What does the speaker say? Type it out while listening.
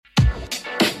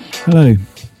Hello,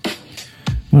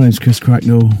 my name's Chris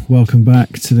Cracknell. Welcome back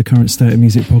to the Current State of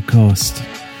Music podcast.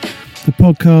 The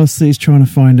podcast that is trying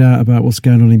to find out about what's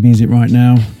going on in music right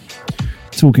now,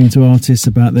 talking to artists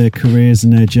about their careers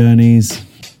and their journeys,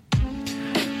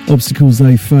 obstacles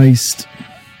they've faced,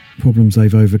 problems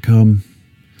they've overcome,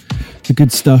 the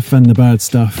good stuff and the bad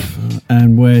stuff,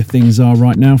 and where things are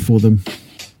right now for them.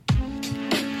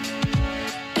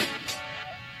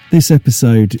 This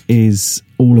episode is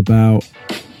all about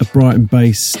a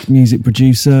Brighton-based music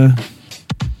producer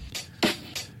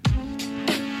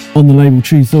on the label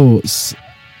Tru Thoughts.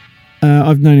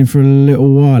 I've known him for a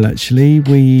little while, actually.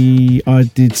 I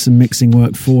did some mixing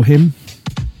work for him,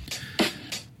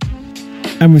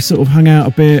 and we've sort of hung out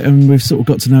a bit, and we've sort of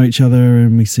got to know each other,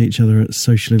 and we see each other at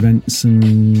social events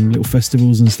and little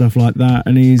festivals and stuff like that.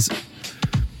 And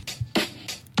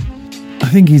I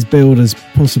think he's billed as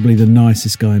possibly the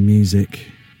nicest guy in music.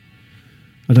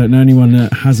 I don't know anyone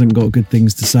that hasn't got good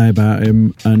things to say about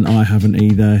him, and I haven't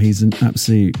either. He's an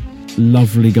absolute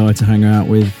lovely guy to hang out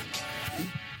with.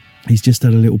 He's just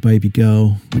had a little baby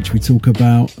girl, which we talk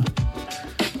about.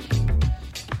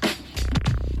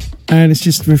 And it's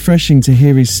just refreshing to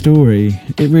hear his story.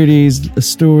 It really is a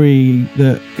story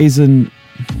that it's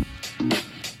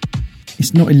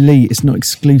not elite, it's not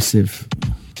exclusive.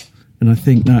 And I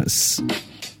think that's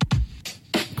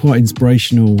quite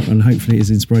inspirational, and hopefully it is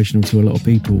inspirational to a lot of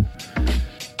people.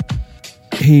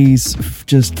 He's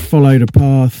just followed a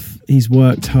path, he's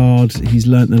worked hard, he's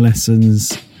learnt the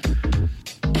lessons,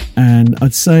 and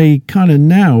I'd say kind of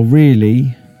now,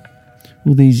 really,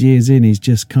 all these years in, he's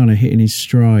just kind of hitting his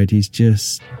stride. He's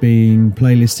just being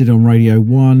playlisted on Radio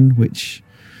 1, which,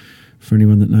 for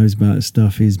anyone that knows about this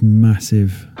stuff, is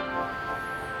massive.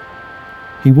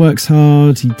 He works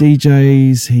hard, he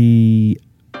DJs, he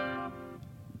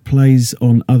plays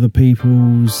on other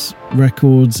people's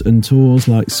records and tours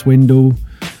like Swindle.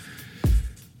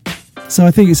 So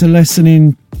I think it's a lesson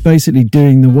in basically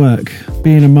doing the work,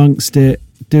 being amongst it,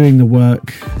 doing the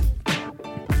work,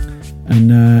 and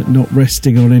not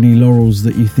resting on any laurels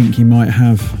that you think you might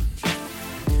have.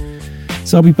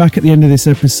 So I'll be back at the end of this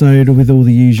episode with all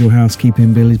the usual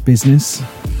housekeeping business.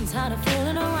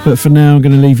 But for now, I'm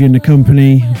going to leave you in the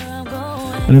company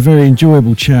and a very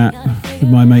enjoyable chat with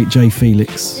my mate Jay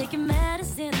Felix.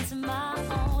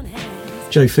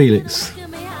 Jay Felix.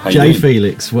 Jay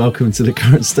Felix, welcome to the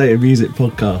Current State of Music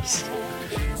podcast.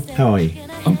 How are you?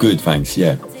 I'm good, thanks.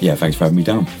 Yeah, thanks for having me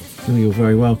down. Oh, you're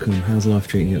very welcome. How's life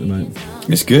treating you at the moment?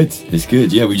 It's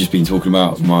good. Yeah, we've just been talking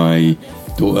about my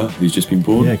daughter who's just been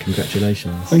born. Yeah,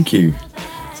 congratulations. Thank you.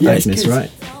 Yeah, Agnes,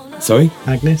 right? Sorry?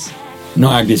 Agnes?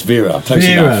 Not Agnes, Vera. Close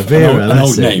Vera, enough. Vera. An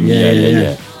old name.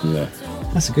 Yeah.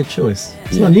 That's a good choice.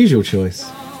 It's an unusual choice.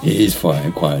 It is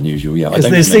quite unusual, yeah. Because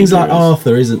there's things like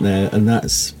Arthur, isn't there? And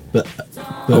that's... But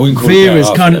Vera's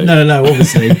kind of... No,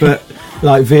 obviously. But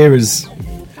like Vera's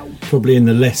probably in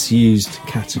the less used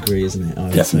category, isn't it?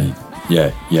 Definitely.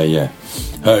 Say. Yeah.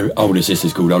 Her older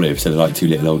sister's called Olive, so they're like two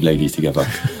little old ladies together.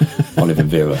 Olive and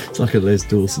Vera. It's like a Les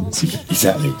Dawson.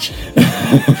 Exactly.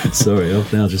 Sorry,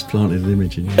 I've now just planted an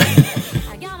image in you.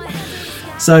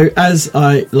 So, as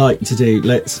I like to do,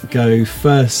 let's go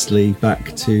firstly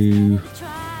back to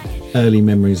early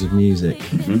memories of music.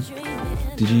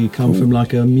 Mm-hmm. Did you come from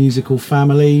like a musical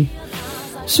family?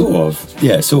 Sort of.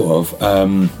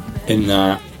 In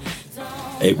that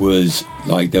it was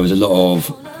like there was a lot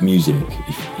of music,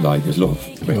 like there's a lot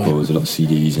of records, a lot of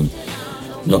CDs, and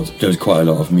there was quite a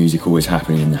lot of music always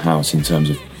happening in the house in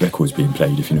terms of records being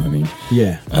played, if you know what I mean.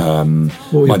 Yeah.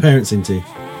 What were your parents into?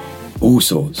 All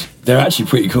sorts. They're actually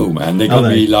pretty cool, man. They got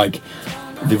me like...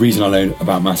 The reason I learned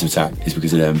about Massive Attack is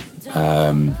because of them.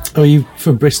 You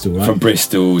from Bristol, right? From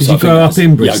Bristol. Did you grow up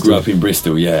in Bristol? Yeah, I grew up in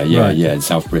Bristol, in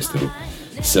South Bristol.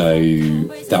 So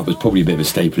that was probably a bit of a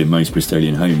staple in most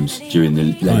Bristolian homes during the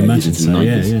late 80s into the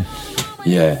 90s.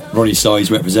 Yeah. Ronnie Size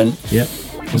Represent. Yep.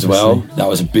 As well. That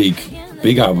was a big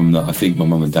album that I think my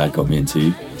mum and dad got me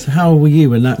into. So how old were you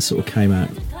when that sort of came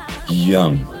out?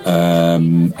 Young.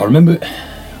 I remember...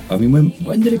 I mean,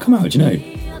 when did it come out? Do you know?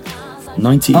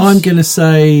 90s? I'm going to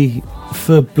say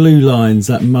for Blue Lines,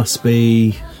 that must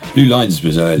be... Blue Lines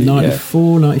was early,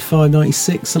 94, 95,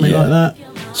 96, something like that.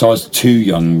 So I was too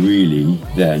young, really,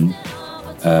 then.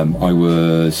 I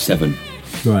was 7.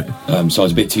 Right. So I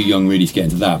was a bit too young, really, to get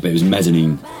into that. But it was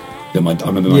Mezzanine that I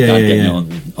remember my dad getting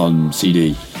it on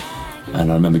CD. And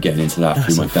I remember getting into that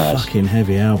through my dad. That's a fucking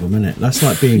heavy album, isn't it? That's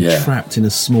like being trapped in a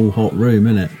small, hot room,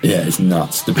 isn't it? Yeah, it's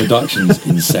nuts. The production's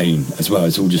insane as well.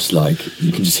 It's all just like,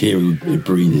 you can just hear it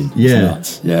breathing. It's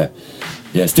nuts.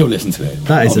 Yeah, still listen to it.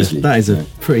 That is a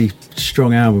pretty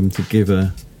strong album to give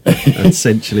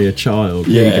essentially a child.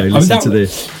 Here you go, listen to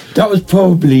this. That was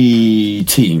probably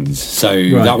teens. So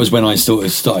Right. that was when I sort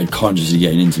of started consciously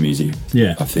getting into music.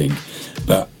 Yeah. I think.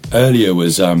 But earlier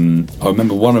was I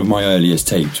remember one of my earliest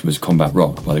tapes was Combat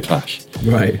Rock by The Clash.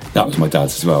 Right. That was my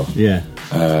dad's as well. Yeah.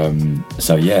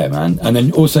 So yeah, man. And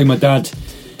then also my dad,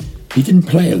 he didn't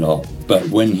play a lot, but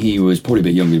when he was probably a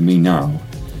bit younger than me now,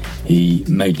 he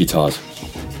made guitars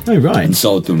Oh, right. and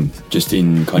sold them just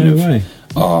in kind No of way.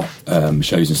 art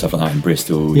shows and stuff like that in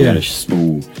Bristol. Yeah. He had a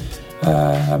small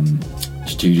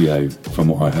studio, from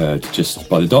what I heard, just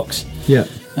by the docks, Yeah.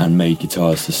 and made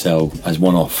guitars to sell as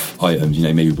one-off items, you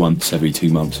know, maybe once every 2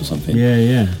 months or something. Yeah,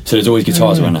 yeah. So there's always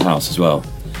guitars Yeah. around the house as well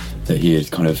that he had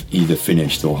kind of either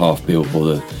finished or half built, or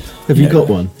the. Have you got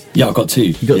one? Yeah, I've got two.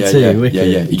 You got two, Yeah, wicked.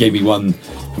 yeah. He gave me one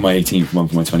for my 18th, one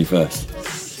for my 21st.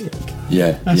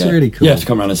 Yeah, That's yeah. really cool. Yeah, to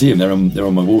come around and see them. They're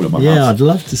on my wall at my house. Yeah, I'd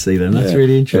love to see them. That's Yeah,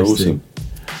 really they're interesting. awesome.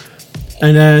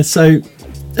 And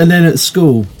and then at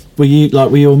school, were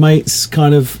your mates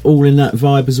kind of all in that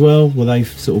vibe as well? Were they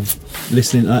sort of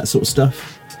listening to that sort of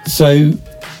stuff? So,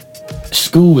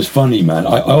 school was funny, man.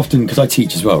 I often, because I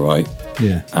teach as well, right?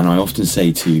 Yeah. And I often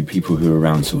say to people who are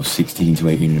around sort of 16 to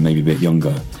 18 and maybe a bit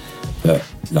younger, that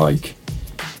like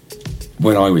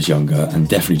when I was younger, and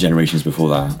definitely generations before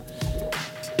that,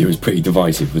 it was pretty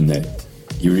divisive, wasn't it?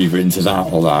 You were either into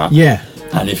that or that. Yeah.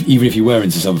 And even if you were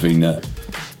into something that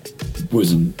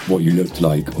wasn't what you looked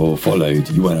like or followed,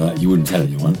 you wouldn't tell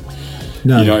anyone.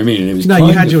 No. You know what I mean? And it was No, kind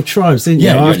you had of- your tribes, didn't you?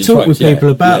 Yeah, you had I've your talked tribes, with people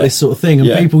yeah, about yeah. this sort of thing, and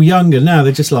Yeah. people younger now,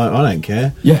 they're just like, I don't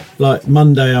care. Yeah. Like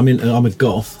Monday, I'm a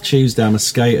goth. Tuesday, I'm a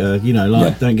skater. You know,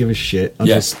 like Yeah. don't give a shit. I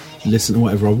Yeah. just listen to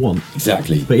whatever I want.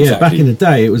 Exactly. But yeah, exactly. back in the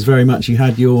day, it was very much you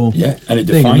had your Yeah, and it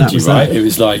thing, and defined that you, was right? that. It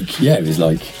was like, yeah, it was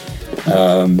like.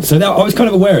 So now I was kind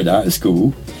of aware of that at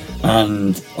school,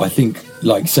 and I think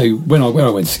like so when I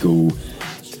went to school,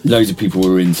 loads of people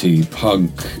were into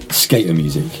punk skater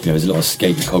music. You know, there's a lot of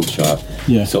skater culture,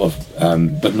 Yeah. sort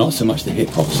of, but not so much the hip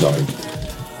hop side.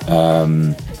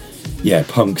 Yeah,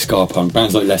 punk, ska punk,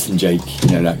 bands like Less Than Jake,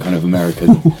 you know, that kind of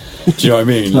American. Do you know what I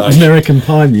mean? Like American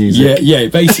Pie music. Yeah,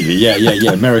 basically, yeah.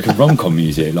 American rom-com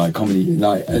music, like comedy,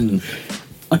 like, and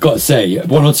I got to say,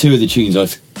 one or two of the tunes I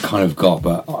kind of got,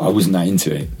 but I wasn't that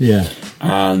into it. Yeah.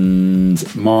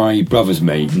 And my brother's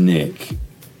mate, Nick,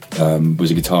 was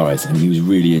a guitarist, and he was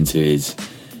really into his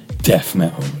death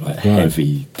metal, like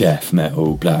heavy death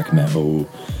metal, black metal,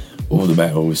 all the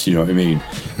metals, you know what I mean?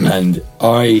 And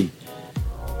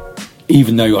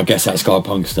even though I guess that ska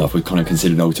punk stuff was kind of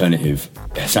considered an alternative,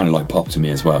 it sounded like pop to me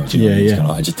as well. Do you know what I mean? It's kind of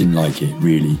like, I just didn't like it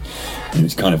really, and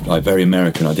it's kind of like very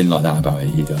American. I didn't like that about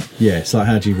it either. Yeah, it's like,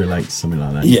 how do you relate to something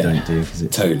like that? Yeah, You don't do, 'cause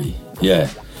it's totally. Yeah.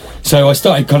 So I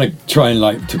started kind of trying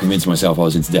like to convince myself I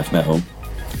was into death metal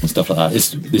and stuff like that.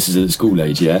 This is at the school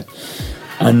age, yeah.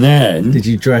 And then Did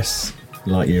you dress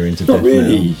like you're into not death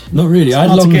really, metal? not really. I had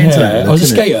hard to long get into hair. that, I was a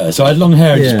isn't it? skater, so I had long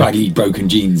hair and just Yeah. baggy, broken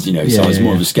jeans. You know, so Yeah, I was yeah,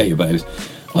 more of yeah. a skater. But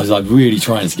I was like really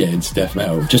trying to get into death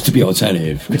metal just to be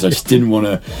alternative because I just didn't want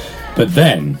to. But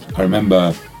then I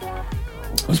remember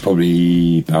I was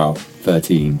probably about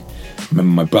 13. I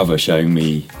remember my brother showing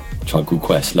me Tribe Called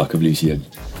Quest, Luck of Lucian,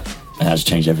 and that just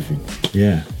changed everything.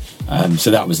 Yeah.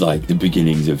 So that was like the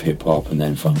beginnings of hip hop, and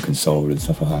then funk and soul and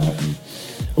stuff like that, and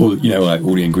all, you know, like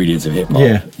all the ingredients of hip hop.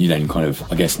 Yeah. You then kind of,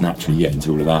 I guess, naturally get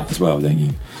into all of that as well, don't you?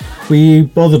 Were you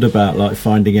bothered about like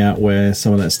finding out where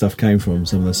some of that stuff came from,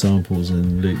 some of the samples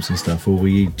and loops and stuff, or were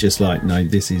you just like, no,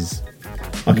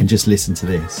 I can just listen to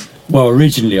this? Well,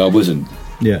 originally I wasn't,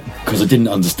 Yeah. because I didn't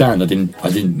understand. I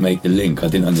didn't make the link. I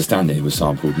didn't understand that it was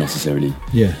sampled necessarily.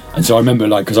 Yeah. And so I remember,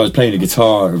 like, because I was playing the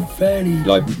guitar fairly,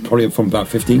 like, probably from about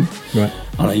 15, Right.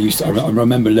 and I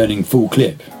remember learning Full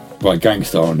Clip by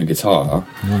Gangstar on the guitar,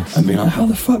 Nice. and being like, how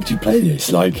the fuck do you play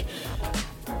this? Like,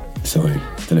 sorry,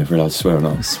 don't know if we're allowed to swear or I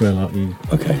not. swear like you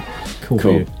Okay, call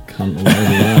cool. me a cunt or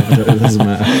whatever you are. It doesn't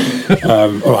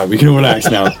matter. All right, we can all relax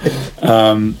now.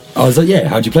 I was like, yeah,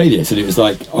 how'd you play this? And it was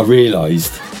like, I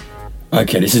realised,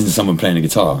 okay, this isn't someone playing a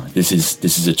guitar. This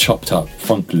is a chopped up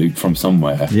funk loop from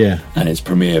somewhere. Yeah. And it's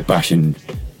Premiere bashing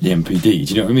the MPD.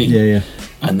 Do you know what I mean? Yeah, yeah.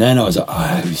 And then I was like,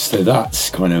 oh, so that's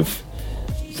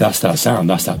that sound.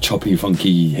 That's that choppy,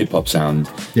 funky hip hop sound.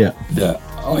 Yeah. That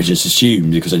I just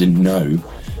assumed, because I didn't know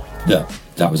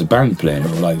that was a band playing, or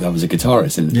like that was a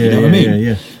guitarist. And Yeah, you know yeah, what I mean? yeah,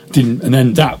 yeah. Didn't, and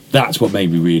then that's what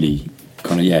made me really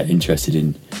kind of interested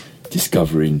in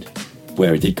discovering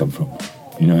where it did come from.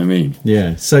 You know what I mean?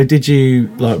 Yeah. So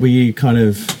were you kind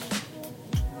of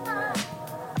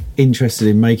interested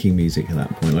in making music at that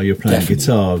point? Like you're playing Definitely.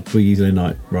 guitar, were you then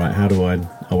like, right, how do I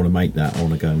want to make that? I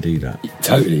want to go and do that.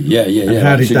 Totally. Yeah. And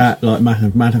how did that like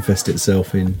manifest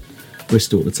itself in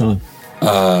Bristol at the time?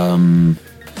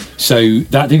 So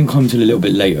that didn't come till a little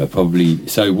bit later, probably.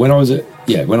 So when I was at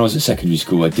secondary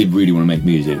school, I did really want to make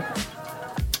music.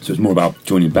 So it was more about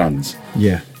joining bands.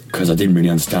 Yeah. Because I didn't really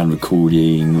understand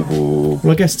recording or...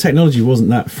 Well, I guess technology wasn't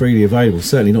that freely available,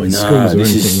 certainly not in schools or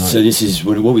anything like that. So this is,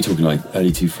 what are we talking, like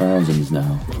early 2000s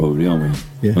now, probably, aren't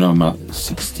we? Yeah. When I'm about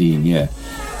 16, yeah.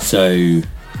 So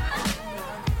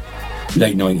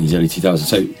late 90s, early 2000s.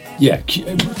 So, yeah,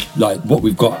 like what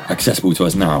we've got accessible to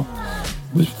us now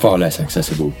was far less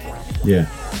accessible. Yeah.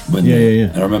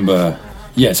 And I remember...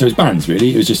 Yeah, so it was bands,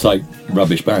 really. It was just like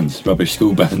rubbish bands, rubbish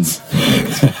school bands.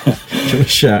 Just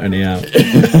shouting it out.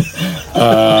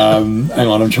 Hang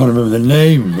on, I'm trying to remember the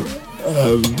name.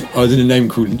 I was in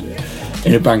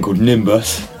a band called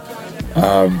Nimbus.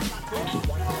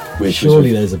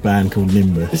 Surely there's a band called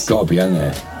Nimbus. It's got to be on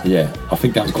there. Yeah, I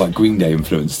think that was quite Green Day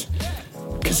influenced.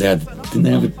 Because didn't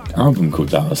they have an album called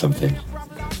that or something?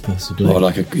 Possibly. Or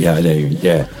like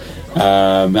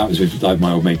that was with like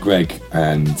my old mate Greg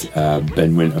and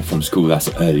Ben Winter from school. That's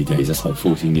early days. That's like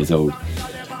 14 years old.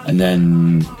 And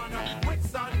then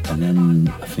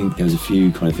I think there was a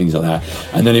few kind of things like that.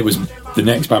 And then it was the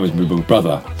next band was my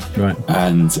brother, right?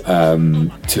 And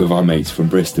two of our mates from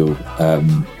Bristol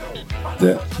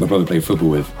that my brother played football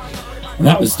with. And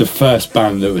that was the first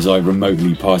band that was like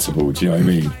remotely passable. Do you know what I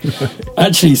mean?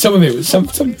 Actually, some of it was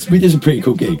we did some pretty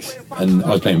cool gigs, and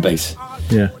I was playing bass.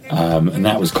 Yeah. And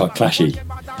that was quite clashy.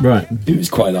 Right. It was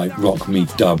quite like rock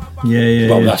meets dub. Yeah.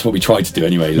 Well, that's what we tried to do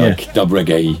anyway. Like dub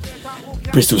reggae,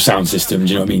 Bristol sound system.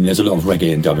 Do you know what I mean? There's a lot of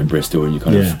reggae and dub in Bristol, and you're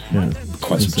kind of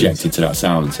quite subjected to that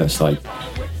sound. So it's like,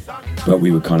 but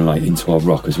we were kind of like into our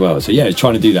rock as well. So yeah,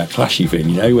 trying to do that clashy thing.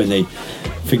 You know, when they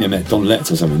think they met Don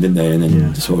Letts or something, didn't they? And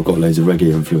then sort of got loads of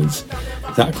reggae influence,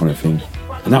 that kind of thing.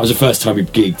 And that was the first time we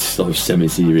gigged sort of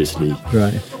semi-seriously.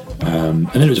 Right. And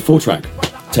then it was a 4-track,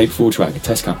 tape 4-track, a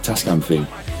Tascam thing.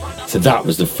 So that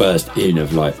was the first in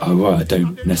of like, oh right, I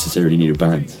don't necessarily need a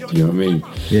band. Do you know what I mean?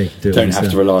 Yeah, don't have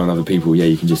to rely on other people. Yeah,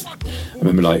 you can just. I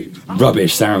remember like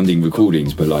rubbish sounding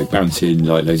recordings, but like bouncing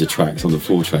like loads of tracks on the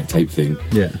 4-track tape thing.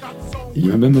 Yeah.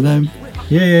 You remember them?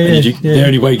 Yeah. The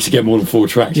only way to get more than 4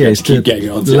 tracks, you had to keep getting it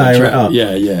onto layer track. it up. Yeah.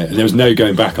 And there was no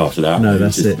going back after that. No,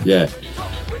 that's it. Yeah,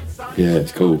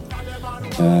 it's cool.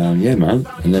 Yeah, man.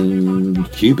 And then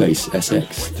Cubase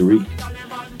SX3.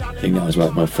 I think that was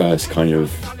like my first kind of.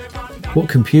 What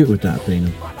computer would that have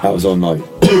been? That was on like,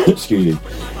 excuse me.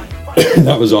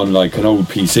 That was on like an old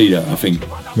PC that I think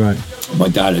my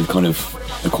dad had kind of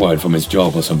acquired from his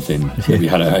job or something. That we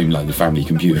had at home, like the family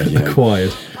computer. You know?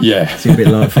 Acquired. Yeah. It's a bit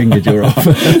like fingered your off.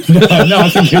 no, I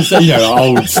think it's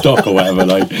old stock or whatever.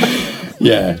 Like,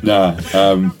 yeah, no.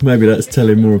 Maybe that's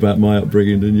telling more about my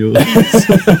upbringing than yours.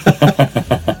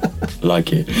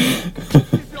 Like it.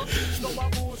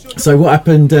 So what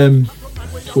happened?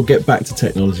 We'll get back to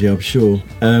technology, I'm sure.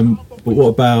 But what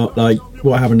about like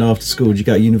what happened after school? Did you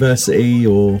go to university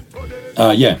or?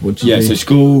 Yeah. So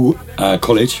school,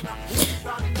 college.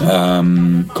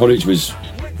 College was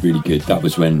really good. That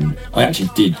was when I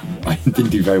didn't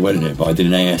do very well in it, but I did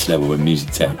an AS level in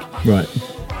music tech. Right.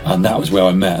 And that was where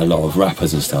I met a lot of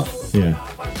rappers and stuff. Yeah.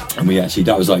 And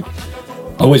that was like,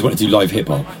 I always wanted to do live hip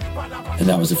hop. And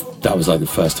that was like the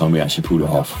first time we actually pulled it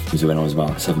off, was when I was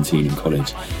about 17 in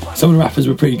college. Some of the rappers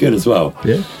were pretty good as well.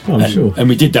 Yeah, I'm sure. And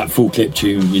we did that full clip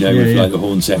tune, with like the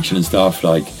horn section and stuff.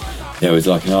 Like there was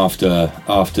like an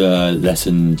after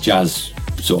lesson jazz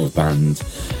sort of band.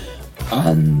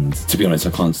 And to be honest,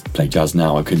 I can't play jazz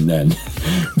now. I couldn't then,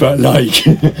 but like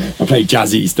I played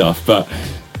jazzy stuff. But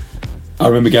I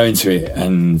remember going to it,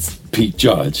 and Pete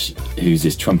Judge, who's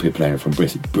this trumpet player from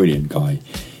Bristol, brilliant guy.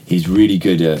 He's really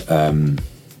good at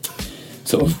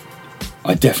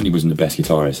I definitely wasn't the best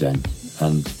guitarist then,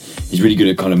 and he's really good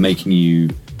at kind of making you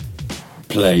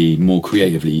play more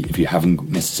creatively if you haven't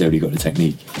necessarily got the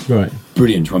technique. Right.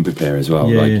 Brilliant trumpet player as well.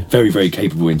 Very, very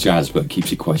capable in jazz, but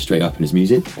keeps it quite straight up in his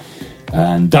music.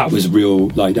 And that was real,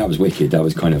 like that was wicked. That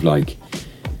was kind of like,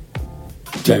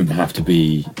 don't have to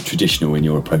be traditional in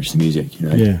your approach to music,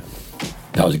 Yeah.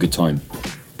 That was a good time.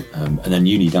 And then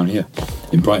uni down here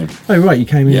in Brighton. Oh right, you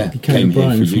came in. Yeah, you came to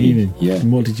Brighton for uni. Yeah.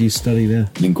 And what did you study there?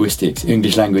 Linguistics,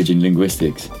 English language and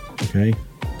linguistics. Okay.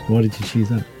 Why did you choose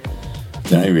that?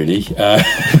 Don't know really.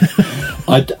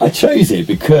 I chose it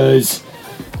because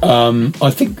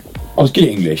I think I was good at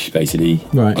English basically.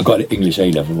 Right. I got an English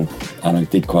A level and I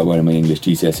did quite well in my English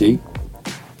GCSE.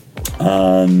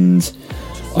 And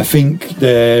I think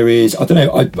there is, I don't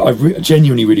know, I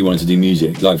genuinely really wanted to do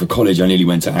music. Like for college, I nearly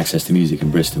went to Access to Music in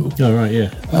Bristol. Oh, right,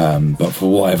 yeah. But for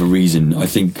whatever reason, I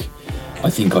think I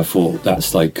think I thought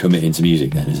that's like committing to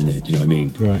music then, isn't it? Do you know what I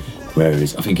mean? Right.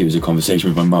 Whereas I think it was a conversation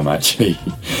with my mum actually.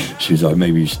 She was like,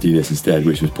 maybe you should do this instead,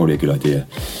 which was probably a good idea.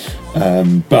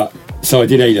 But so I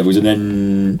did A levels,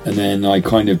 and then I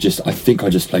kind of I think I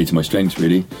just played to my strengths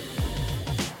really.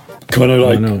 Kind of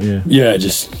like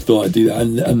just thought I'd do that,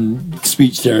 and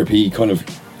speech therapy kind of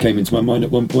came into my mind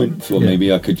at one point. Thought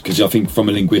maybe I could, because I think from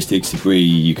a linguistics degree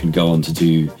you can go on to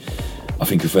do, I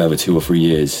think, a further 2 or 3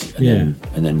 years, and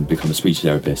then become a speech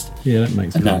therapist. Yeah, that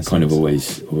makes sense. And that kind of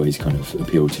always kind of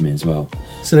appealed to me as well.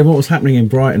 So then, what was happening in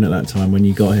Brighton at that time when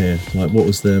you got here? Like, what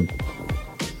was the?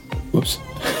 Whoops.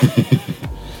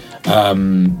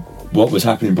 What was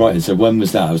happening in Brighton? So when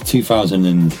was that? It was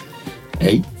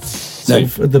 2008.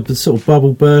 The sort of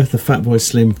bubble birth, the Fatboy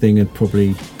Slim thing had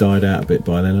probably died out a bit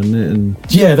by then, hadn't it? And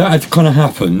yeah, that had kind of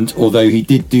happened. Although he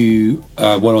did do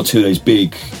 1 or 2 of those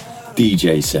big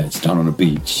DJ sets down on a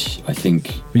beach, I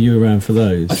think. Were you around for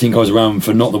those? I think I was around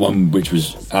for not the one which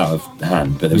was out of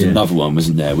hand, but there was another one,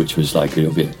 wasn't there, which was like a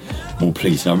little bit more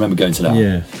police. And I remember going to that.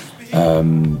 Yeah.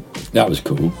 That was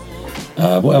cool.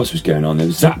 What else was going on? There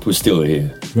was Zap was still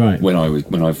here. Right. When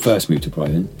I first moved to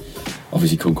Brighton.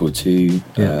 Obviously Concord 2.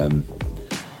 And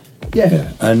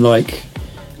like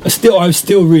I was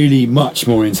still really much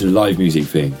more into the live music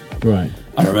thing. Right.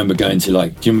 And I remember going to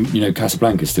like, you know,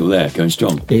 Casablanca's still there, going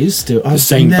strong. It is still. The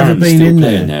same band's still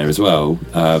playing there as well.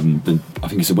 I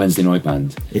think it's a Wednesday night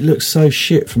band. It looks so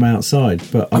shit from outside,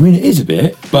 but I mean, it is a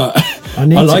bit, but I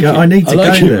need to go. I need to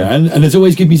go there, man. And there's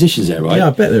always good musicians there, right? Yeah,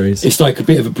 I bet there is. It's like a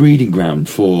bit of a breeding ground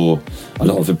for a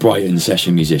lot of the Brighton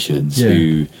session musicians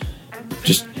who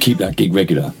just keep that gig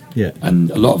regular. Yeah, and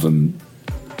a lot of them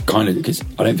kind of, because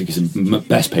I don't think it's the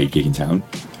best paid gig in town.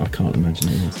 I can't imagine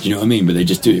it is. Do you know what I mean? But they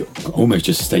just do it almost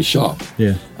just to stay sharp.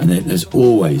 Yeah. And there's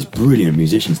always brilliant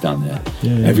musicians down there.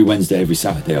 Yeah. Every Wednesday, every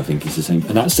Saturday, I think it's the same.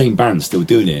 And that same band's still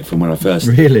doing it from when I first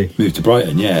moved to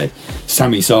Brighton. Yeah.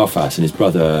 Sammy Sarfas and his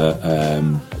brother.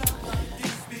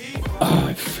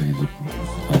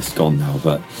 It's gone now,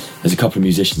 but there's a couple of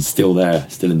musicians still there,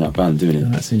 still in that band doing it. Oh,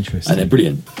 that's interesting. And they're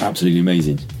brilliant, absolutely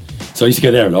amazing. So I used to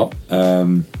go there a lot.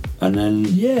 And then,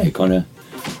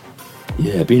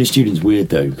 being a student's weird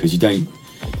though, because you don't.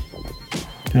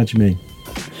 How do you mean?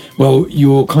 Well,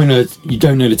 you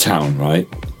don't know the town, right?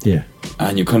 Yeah.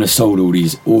 And you're kind of sold all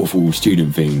these awful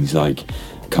student things, like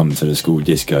come to the school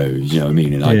discos, you know what I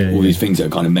mean? And like all these things that are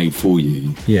kind of made for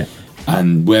you. Yeah.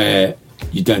 And where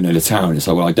you don't know the town, it's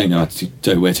like, well, I don't know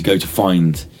where to go to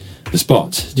find the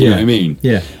spots. Do you know what I mean?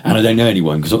 Yeah. And I don't know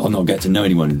anyone, because I'm not getting to know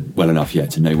anyone well enough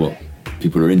yet to know what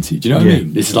people are into. Do you know what I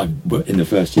mean? This is like in the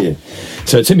first year.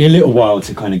 So it took me a little while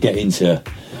to kind of get into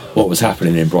what was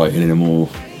happening in Brighton in a more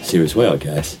serious way, I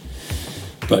guess.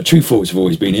 But True Thoughts have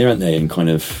always been here, haven't they? And kind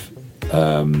of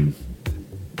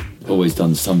always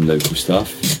done some local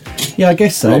stuff. Yeah, I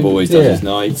guess so. Rob always does his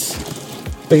nights.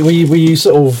 But were you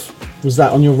sort of, was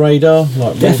that on your radar?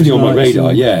 Like definitely on my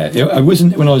radar, yeah. I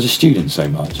wasn't when I was a student so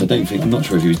much. I'm not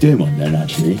sure if he was doing one then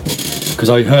actually. Because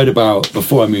I heard about,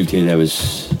 before I moved here, there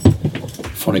was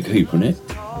Phonic Hoop, wasn't it?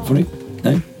 Phonic?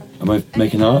 No? Am I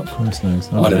making that up? Christ knows.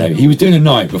 I don't know. He was doing a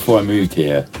night before I moved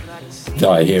here that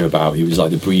I hear about. He was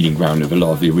like the breeding ground of a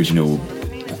lot of the original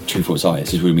True Thoughts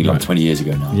artists. This would have been like 20 years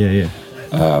ago now. Yeah.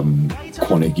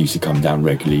 Quantic used to come down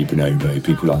regularly, Bonobo,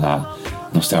 people like that.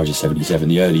 Nostalgia 77,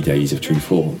 the early days of True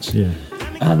Thoughts. Yeah.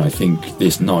 And I think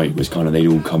this night was kind of, they'd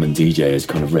all come and DJ as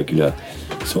kind of regular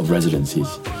sort of residencies.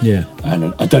 Yeah.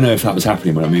 And I don't know if that was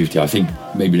happening when I moved here. I think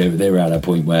maybe they were at that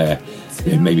point where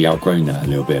they maybe outgrown that a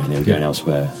little bit and they were going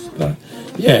elsewhere. But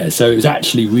yeah, so it was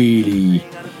actually really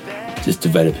just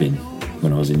developing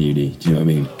when I was in uni. Do you know what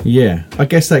I mean? Yeah. I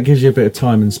guess that gives you a bit of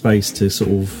time and space to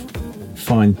sort of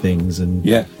find things and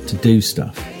to do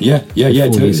stuff. Yeah,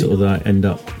 totally. You sort of like end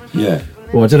up. Yeah.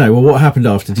 Well, I don't know. Well, what happened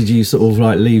after? Did you sort of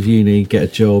like leave uni, get a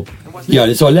job?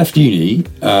 Yeah, so I left uni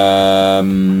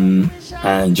and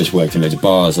just worked in loads of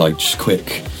bars, like just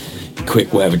quick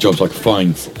whatever jobs I could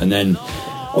find. And then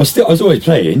I was always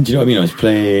playing. Do you know what I mean? I was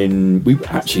playing. Do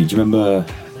you remember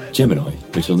Gemini,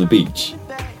 which is on the beach?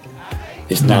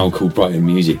 It's now called Brighton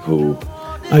Music Hall.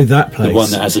 Oh, that place. The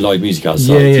one that has the live music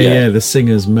outside. Yeah. The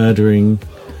singers murdering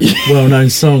well-known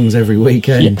songs every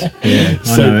weekend. I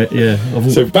know it. Yeah.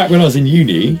 So back when I was in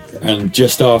uni and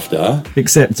just after,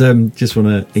 except just want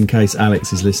to, in case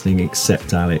Alex is listening,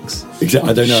 except Alex. I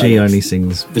don't know. She only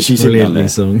sings Does she brilliantly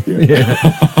song. Yeah.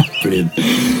 Brilliant.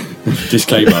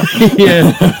 Disclaimer.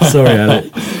 Yeah. Sorry, Alex.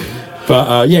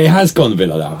 But it has gone a bit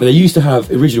like that. But they used to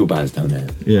have original bands down there.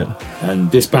 Yeah.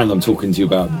 And this band I'm talking to you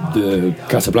about, the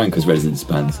Casablanca's residence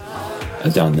bands,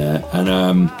 are down there.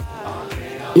 And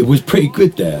it was pretty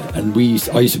good there. And I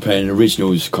used to play an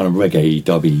originals kind of reggae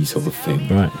dubby sort of thing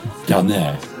down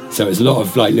there. So it's a lot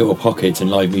of like little pockets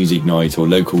and live music nights or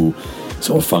local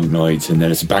sort of funk nights. And then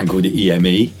there's a band called the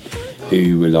EME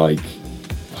who were like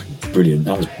brilliant.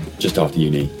 That was just after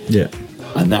uni. Yeah.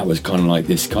 And that was kind of like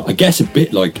this, I guess a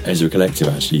bit like Ezra Collective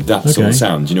actually, that sort of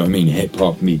sound, you know what I mean? Hip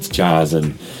hop meets jazz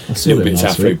and little bits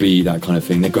Afro beat, that kind of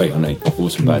thing. They're great, aren't they?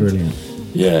 Awesome band. Brilliant.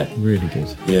 Yeah. Really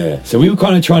good. Yeah. So we were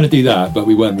kind of trying to do that, but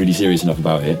we weren't really serious enough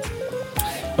about it.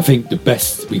 I think the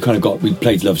best, we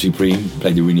played Love Supreme,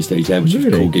 played the arena stage there, which was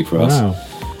a cool gig for us.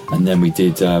 And then we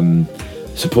did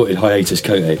supported Hiatus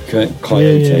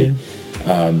Coyote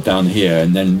down here,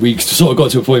 and then we sort of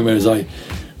got to a point where it was like,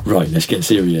 right, let's get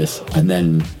serious. And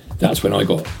then that's when I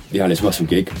got the Alice Russell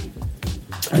gig.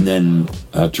 And then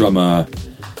a drummer,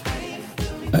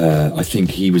 I think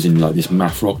he was in like this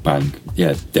math rock band,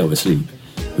 Delta Sleep,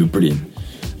 who were brilliant.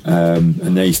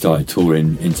 And they started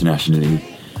touring internationally.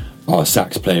 Our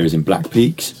sax player is in Black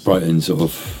Peaks, Brighton sort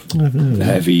of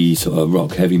heavy sort of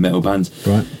rock, heavy metal bands.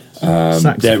 Right.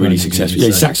 They're really successful. Yeah,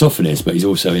 he's saxophonist, but he's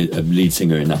also a lead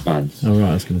singer in that band. Oh right,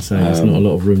 I was going to say there's not a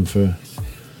lot of room for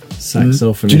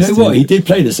saxophonist. Do you know what? He did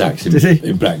play the sax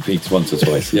in Black Peaks once or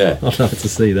twice. Yeah, I'd like to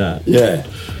see that. Yeah.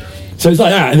 So it's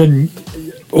like that, and then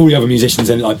all the other musicians,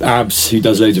 then like Abs, who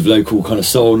does loads of local kind of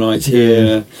soul nights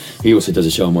here. He also does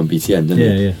a show on 1BTN, doesn't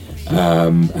he? Yeah.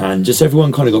 And just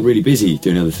everyone kind of got really busy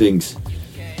doing other things,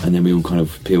 and then we all kind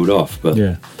of peeled off. But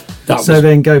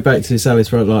then go back to this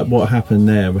Alice Russell. Like, what happened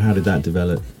there? How did that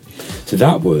develop? So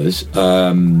that was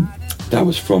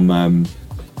from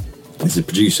there's a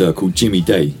producer called Jimmy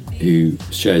Day who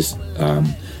shares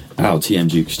our TM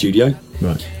Duke studio.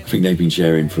 Right. I think they've been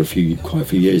sharing for quite a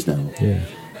few years now. Yeah.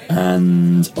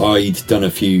 And I'd done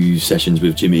a few sessions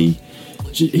with Jimmy.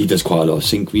 He does quite a lot of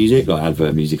sync music, like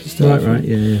advert music and stuff. Right,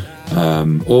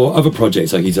 yeah. Or other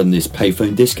projects, like he's done this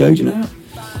Payphone Disco, do you know that?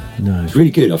 No. It's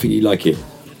really good, I think you'd like it.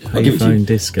 I'll give it to you. Payphone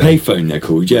Disco? Payphone, they're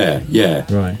called, yeah.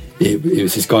 Right. It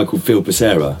was this guy called Phil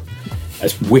Pacera.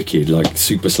 It's wicked, like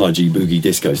super sludgy boogie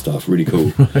disco stuff, really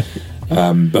cool.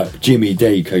 Right. But Jimmy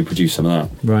Day co-produced some of that.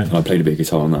 Right. And I played a bit of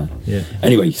guitar on that. Yeah.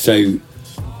 Anyway, so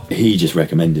he just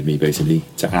recommended me basically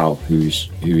to Al, who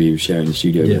he was sharing the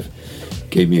studio with.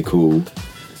 Gave me a call,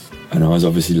 and I was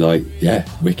obviously like, yeah,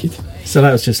 wicked. So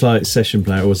that was just like session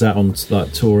play, or was that on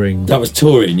like touring? That was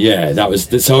touring, yeah.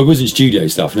 So it wasn't studio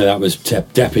stuff. No, that was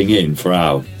depping in for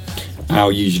Al.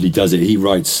 Al usually does it. He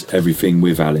writes everything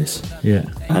with Alice. Yeah.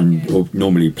 Or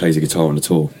normally plays a guitar on the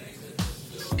tour.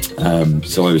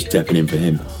 So I was depping in for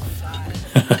him.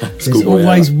 There's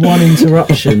always one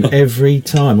interruption every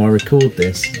time I record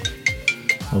this.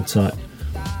 Hold tight.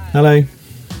 Hello.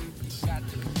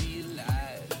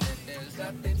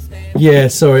 Yeah,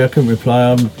 sorry, I couldn't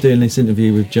reply. I'm doing this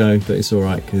interview with Joe, but it's all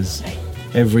right because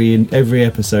every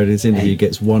episode of this interview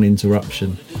gets one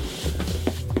interruption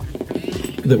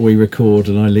that we record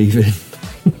and I leave in.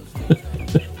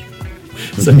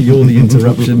 So you're the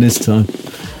interruption this time.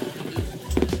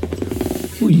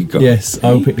 What you got? Yes,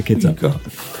 I will pick the kids up. All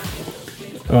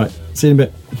right, see you in a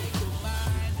bit.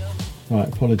 All right,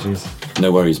 apologies.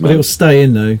 No worries, man. But it'll stay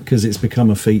in though because it's become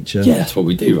a feature. Yeah, that's what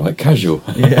we do, right? Casual.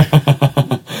 Yeah.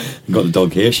 Got the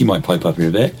dog here. She might pipe up in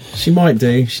a bit. She might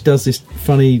do. She does this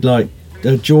funny, like,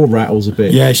 her jaw rattles a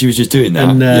bit. Yeah, she was just doing that.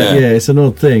 And it's an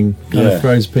odd thing. Kind of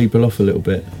throws people off a little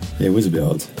bit. Yeah, it was a bit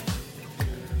odd.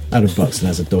 Adam Buxton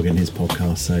has a dog in his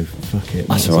podcast, so fuck it.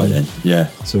 That's all right then. Yeah.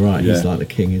 It's all right. Yeah. He's like the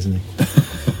king, isn't he?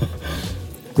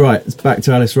 Right, it's back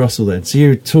to Alice Russell then. So you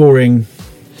were touring.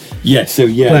 Yeah, so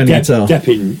playing guitar.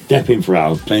 Depping for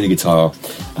Al, playing the guitar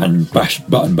and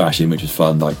button bashing, which was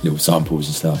fun, like little samples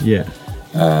and stuff. Yeah.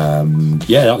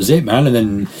 That was it, man. And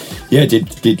then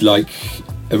did like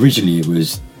originally it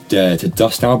was Dare to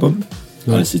Dust album.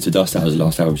 Right. Alice to Dust, that was the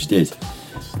last album she did.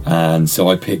 And so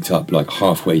I picked up like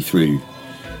halfway through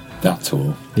that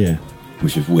tour. Yeah.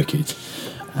 Which was wicked.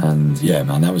 And yeah,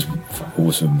 man, that was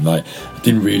awesome. Like I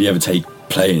didn't really ever take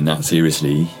playing that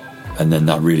seriously, and then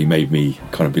that really made me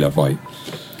kind of be like, right,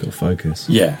 gotta focus.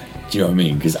 Yeah, do you know what I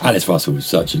mean? Because Alice Russell was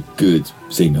such a good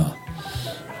singer,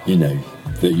 you know,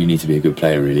 that you need to be a good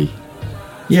player really.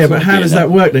 Yeah, but how does that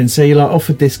work then? So you're like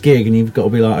offered this gig and you've got to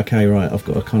be like, okay, right, I've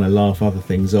got to kind of laugh other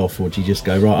things off, or do you just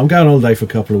go, right, I'm going on holiday for a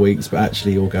couple of weeks, but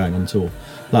actually you're going on tour?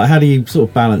 Like, how do you sort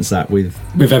of balance that with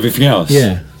everything else?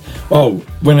 Yeah. Oh,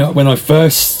 when I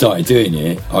first started doing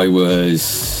it, I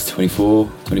was 24,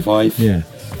 25. Yeah.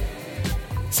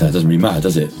 So it doesn't really matter,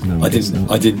 does it? No, I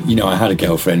didn't. You know, I had a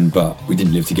girlfriend, but we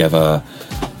didn't live together,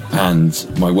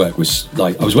 and my work was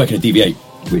like I was working at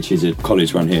DV8, which is a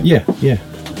college around here. Yeah, yeah.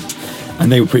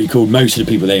 And they were pretty cool. Most of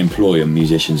the people they employ are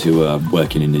musicians who are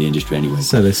working in the industry anyway.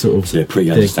 So they're sort of they're pretty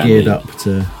they're understanding. geared up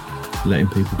to letting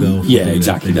people go off. Yeah, and do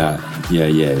exactly their thing.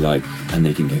 that. Yeah, like, and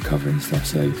they can get cover and stuff.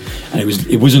 So, and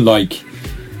it wasn't like,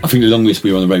 I think the longest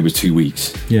we were on the road was 2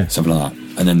 weeks. Yeah. Something like that.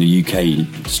 And then the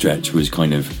UK stretch was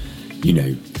kind of, you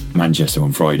know, Manchester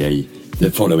on Friday,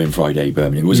 the following Friday,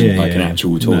 Birmingham. It wasn't like an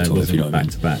actual tour, No, it if wasn't you know what I mean.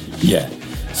 back to back. Yeah,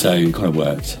 so it kind of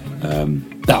worked.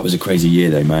 That was a crazy year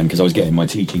though, man, because I was getting my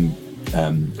teaching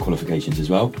qualifications as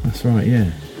well, That's right,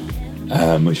 yeah.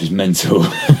 which was mental.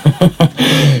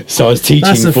 So I was teaching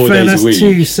That's 4 days that's a week.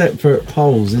 two separate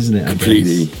poles, isn't it? I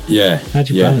Completely, guess? yeah. How'd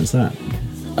you balance that?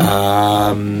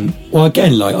 Well,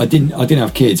 again, like I didn't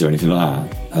have kids or anything like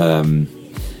that.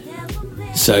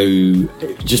 So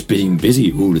just being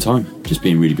busy all the time, just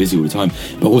being really busy all the time,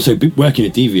 but also working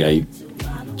at DVA.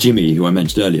 Jimmy, who I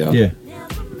mentioned earlier, Yeah.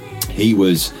 he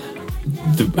was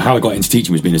how I got into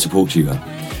teaching was being a support tutor.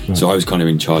 Right. So I was kind of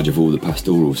in charge of all the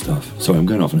pastoral stuff. Sorry, I'm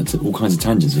going off on all kinds of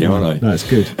tangents here, aren't I? No, it's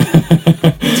good.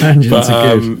 Tangents But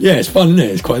are good. yeah, it's fun, isn't it?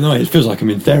 It's quite nice. It feels like I'm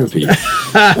in therapy.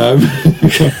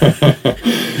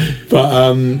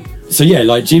 So yeah,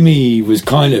 like Jimmy was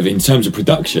kind of, in terms of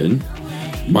production,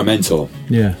 my mentor.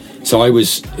 Yeah. So I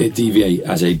was at DVA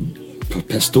as a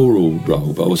pastoral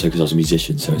role, but also because I was a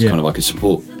musician. So it's Yeah. kind of like a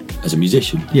support as a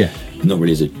musician. Yeah. Not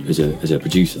really as a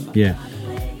producer. Yeah.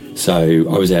 So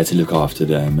I was there to look after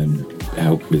them and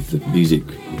help with the music,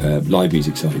 live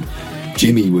music side.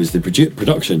 Jimmy was the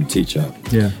production teacher.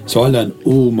 Yeah. So I learned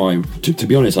all my, to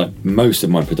be honest, like most of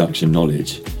my production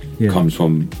knowledge comes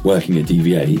from working at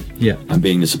DVA Yeah. and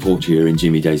being the support tutor in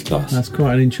Jimmy Day's class. That's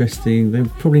quite an interesting. There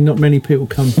probably not many people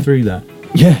come through that.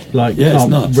 Yeah, Like, yeah, it's can't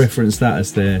nuts. reference that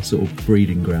as their sort of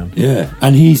breeding ground. Yeah,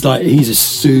 and he's a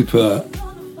super,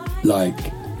 like,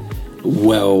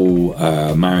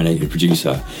 well marinated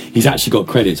producer. He's actually got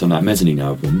credits on that Mezzanine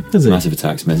album. Has he? Massive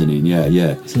Attacks Mezzanine. Yeah.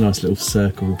 It's a nice little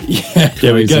circle. Yeah,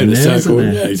 there we go. Closing The there, circle.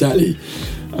 isn't there? Yeah, exactly.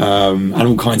 And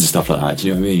all kinds of stuff like that. Do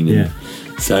you know what I mean? Yeah.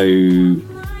 And so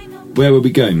where were we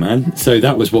going, man? So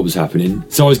that was what was happening.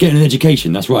 So I was getting an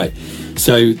education. That's right.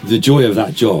 So the joy of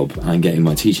that job and getting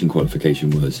my teaching qualification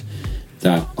was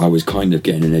that I was kind of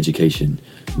getting an education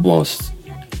whilst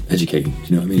educating. Do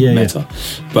you know what I mean? Yeah, Meta.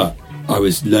 But I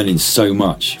was learning so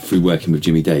much through working with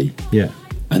Jimmy Day. Yeah.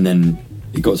 And then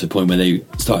it got to a point where they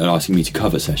started asking me to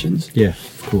cover sessions. Yeah,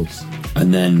 of course.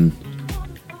 And then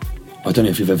I don't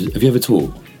know if have you ever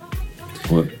taught?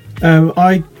 Or,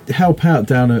 I help out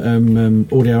down at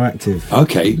Audio Active.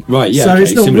 okay, right, yeah. So okay,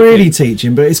 it's not similar really thing.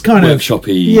 teaching, but it's kind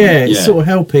Workshop-y, of it's yeah. sort of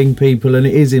helping people, and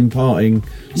it is imparting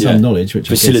some Yeah. knowledge, which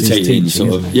I guess is Facilitating, teaching, sort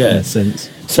of, isn't it, yeah. in a sense.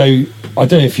 So I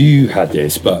don't know if you had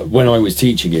this, but when I was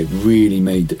teaching, it really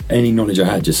made any knowledge I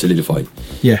had just solidified.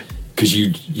 Yeah, Because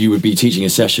you would be teaching a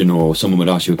session, or someone would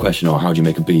ask you a question, or how do you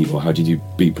make a beat, or how do you do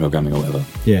beat programming, or whatever.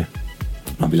 yeah,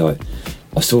 And I'd be like,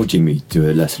 I saw Jimmy do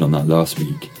a lesson on that last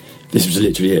week. This was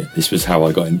literally it. This was how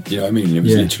I got in. Do you know what I mean? It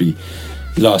was Yeah. literally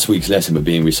last week's lesson, but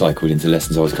being recycled into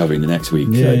lessons I was covering the next week.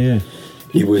 yeah, So yeah.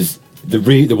 it was the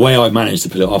way I managed to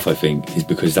pull it off, I think, is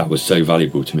because that was so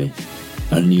valuable to me.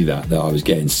 And I knew that I was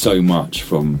getting so much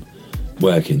from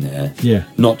working there. Yeah.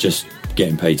 Not just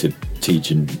getting paid to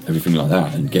teach and everything like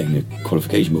that and getting a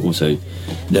qualification, but also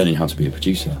learning how to be a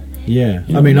producer. Yeah,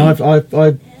 You know I mean, what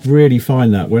I really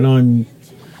find that when I'm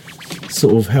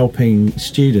sort of helping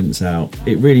students out,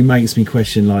 it really makes me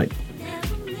question, like,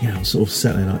 you know, sort of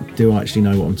settling, like, do I actually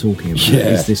know what I'm talking about? Yeah.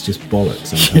 Is this just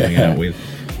bollocks I'm coming Yeah. out with?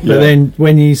 But Yeah. then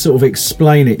when you sort of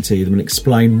explain it to them and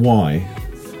explain why,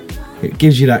 it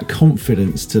gives you that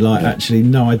confidence to, like, actually,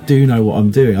 no, I do know what I'm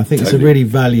doing. I think it's a Totally. really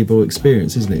valuable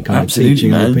experience, isn't it? Kind Absolutely, of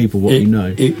teaching man. other people what you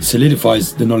know. It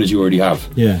solidifies the knowledge you already have.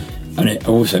 Yeah, And it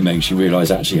also makes you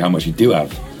realise actually how much you do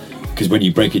have. Because when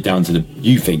you break it down to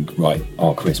you think, right,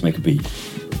 oh, Chris, make a beat.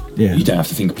 yeah. You don't have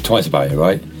to think twice about it,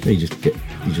 right? You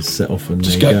just set off and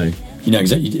Just there go. you go. You know,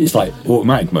 exactly. It's like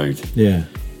automatic mode. Yeah,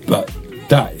 But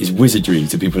that is wizardry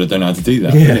to people that don't know how to do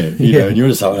that. Yeah, Isn't it? You yeah. know, and you're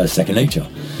just like, that's second nature.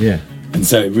 yeah, And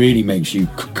so it really makes you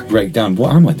break down,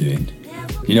 what am I doing?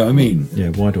 You know what I mean? yeah.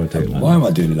 Why do I do it like Why that? am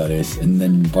I doing it like this? And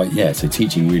then, so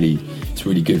teaching really, it's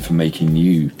really good for making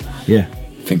you Yeah,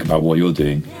 think about what you're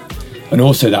doing. And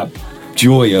also that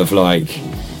joy of like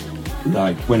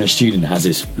when a student has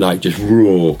this like just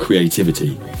raw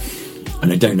creativity and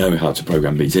they don't know how to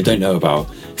program beats, they don't know about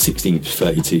 16 to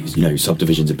 32, you know,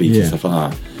 subdivisions of beats Yeah. and stuff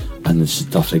like that, and the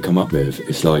stuff they come up with,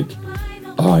 it's like,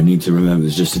 oh, I need to remember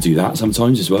just to do that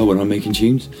sometimes as well when I'm making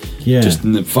tunes. yeah, Just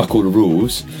fuck all the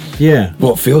rules. yeah.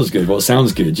 What feels good, what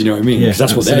sounds good, do you know what I mean? Yeah, Because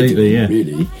that's what they're absolutely, doing, yeah.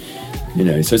 really. You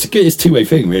know, so it's a two-way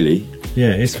thing, really.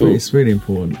 Yeah, it's Cool. it's really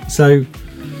important. So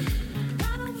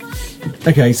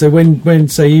Okay, so when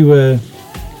say you were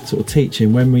sort of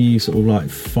teaching, when were you sort of like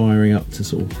firing up to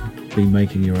sort of be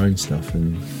making your own stuff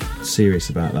and serious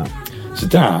about that? So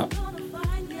that,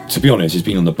 to be honest, has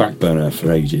been on the back burner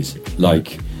for ages.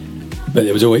 Like, but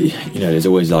there was always, there's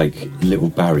always like little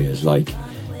barriers. Like,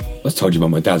 I told you about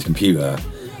my dad's computer.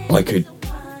 I could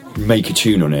make a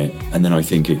tune on it, and then I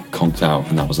think it conked out,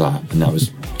 and that was that. And that was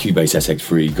Cubase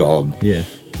SX3 gone. Yeah.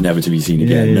 Never to be seen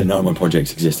again. Yeah. None of my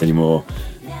projects exist anymore.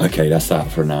 Okay, that's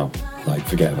that for now. Like,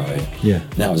 forget about it. Yeah.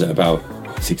 That was at about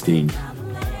 16.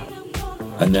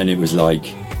 And then it was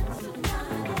like,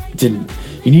 you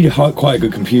need quite a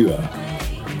good computer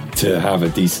to have a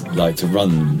decent, like, to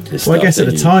run this stuff. Well, I guess at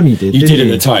the time you did. You did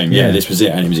at the time, yeah. This was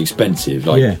it, and it was expensive.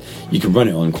 Like, you can run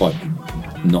it on quite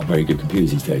not very good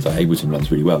computers these days. Like Ableton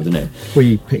runs really well, doesn't it? Well,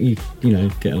 you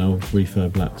get an old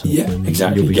refurb laptop. Yeah, and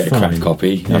exactly. You'll be Get fine. a cracked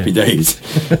copy. Happy days.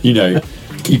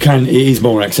 It is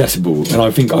more accessible, and I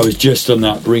think I was just on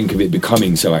that brink of it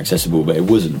becoming so accessible, but it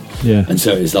wasn't. Yeah. And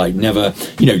so it's like never,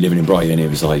 living in Brighton, it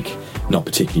was like not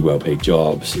particularly well-paid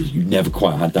jobs. You never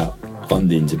quite had that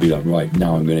funding to be like, right,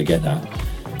 now I'm going to get that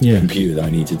computer that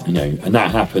I need to, and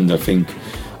that happened. I think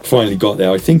finally got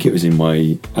there. I think it was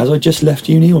as I just left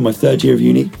uni, on my third year of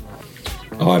uni,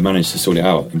 I managed to sort it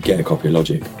out and get a copy of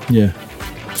Logic. Yeah.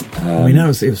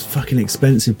 It was fucking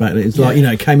expensive back then. It's like,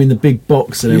 it came in the big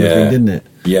box and everything, didn't it?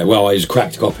 Yeah, well, I was a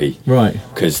cracked copy. Right.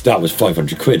 Because that was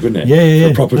 500 quid, wasn't it? Yeah.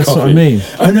 For a proper That's copy. what I mean.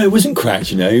 Oh, no, it wasn't cracked,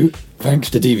 Thanks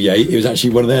to DV8, it was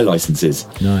actually one of their licenses.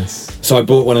 Nice. So I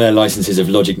bought one of their licenses of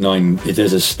Logic 9.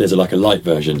 There's like a light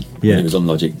version. Yeah. And it was on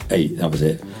Logic 8, that was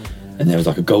it. And there was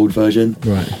like a gold version.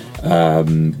 Right.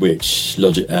 Which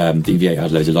Logic DV8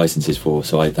 had loads of licenses for,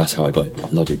 so that's how I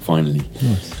got Logic finally.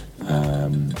 Nice.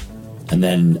 And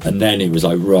then it was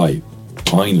like, right,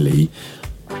 finally,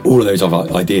 all of those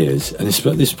other ideas, and this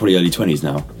is probably early 20s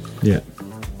now. Yeah.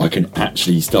 I can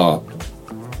actually start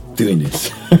doing this.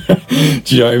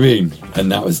 Do you know what I mean?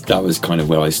 And that was kind of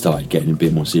where I started getting a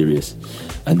bit more serious.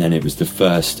 And then it was the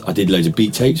first, I did loads of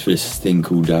beat tapes for this thing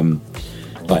called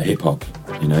like hip hop,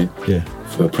 Yeah.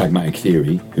 for Pragmatic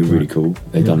Theory, who are really cool.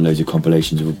 They've done loads of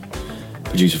compilations of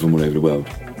producers from all over the world,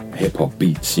 hip hop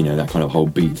beats, that kind of whole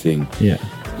beat thing. Yeah.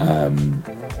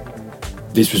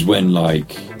 This was when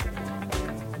like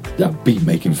that beat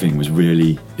making thing was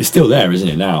really, it's still there, isn't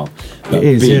it now? But it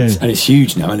is, beats, yeah. and it's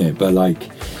huge now, isn't it? But like,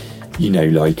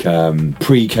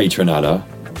 pre K-Tronada,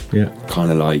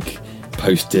 kind of like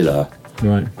post Dilla,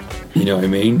 right? You know what I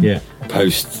mean? Yeah.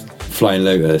 Post Flying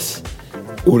Lotus,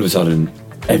 all of a sudden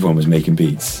everyone was making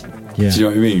beats. Yeah. Do you know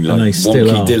what I mean? Like And they still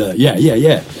Wonky are. Dilla.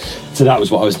 Yeah. So that was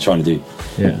what I was trying to do.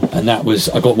 Yeah. And that was,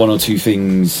 I got one or two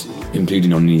things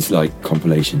included on these like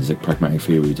compilations that Pragmatic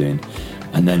Theory were doing.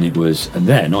 And then I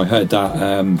heard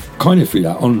that kind of through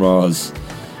that Onra's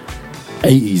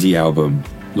 8EZ album,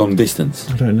 Long Distance.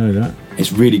 I don't know that.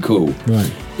 It's really cool.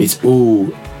 Right. It's all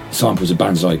samples of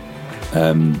bands like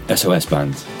SOS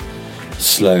bands,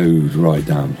 slowed right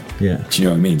down. Yeah. Do you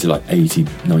know what I mean? To like 80,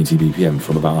 90 BPM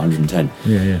from about 110.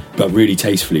 Yeah. But really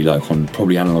tastefully, like on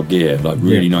probably analog gear, like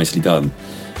really nicely done.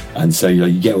 And so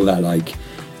you get all that like,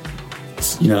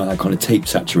 that kind of tape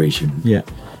saturation. Yeah.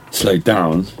 Slowed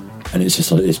down, and it's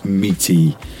just like this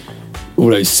meaty, all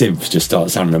those synths just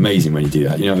start sounding amazing when you do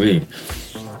that, you know what I mean?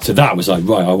 So that was like,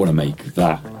 right, I want to make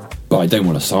that, but I don't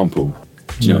want to sample.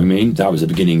 Do you know what I mean? That was the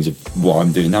beginnings of what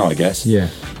I'm doing now, I guess. Yeah.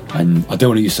 And I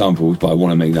don't want to use samples, but I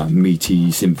want to make that meaty,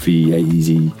 synthy,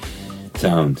 8EZ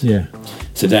sound. Yeah.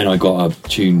 So then I got a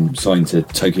tune signed to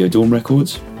Tokyo Dawn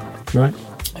Records, Right.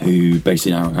 who based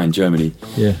in Germany.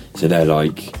 Yeah. So they're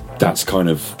like,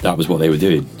 that was what they were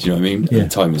doing. Do you know what I mean? Yeah. At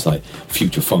the time, it's like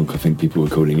future funk, I think people were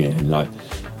calling it, and like,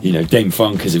 Dame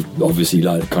Funk is obviously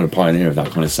like kind of pioneer of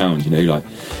that kind of sound. Like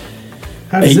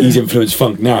How does 80s influenced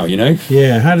funk now.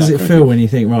 Yeah. How does That it kind of feel thing. when you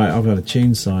think, right, I've got a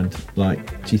tune signed?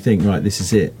 Like, do you think, right, this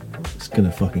is it? It's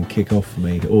gonna fucking kick off for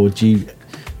me, or do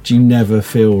you never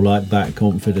feel like that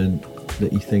confident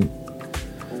that you think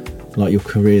like your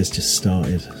career's just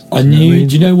started? I knew.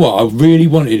 Do you know what? I really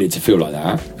wanted it to feel like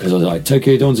that, because I was like,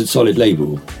 Tokyo Dawn's a solid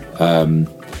label, and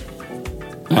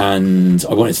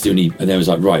I wanted to do an EP, and then I was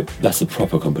like, right, that's the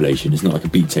proper compilation. It's not like a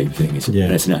beat tape thing. It's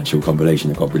an actual compilation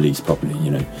that got released properly.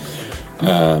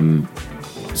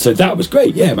 So that was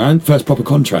great. Yeah, man. First proper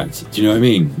contract. Do you know what I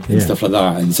mean? And stuff like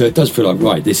that. And so it does feel like,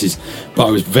 right, this is. But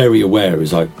I was very aware. It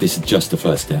was like, this is just the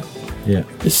first step. Yeah.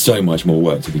 There's so much more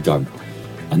work to be done.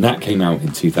 And that came out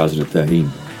in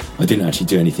 2013. I didn't actually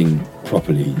do anything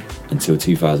properly until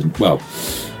 2000. Well,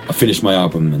 I finished my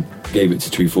album and gave it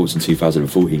to True Thoughts in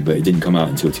 2014, but it didn't come out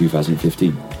until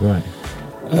 2015. Right.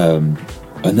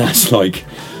 And that's like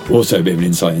also a bit of an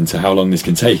insight into how long this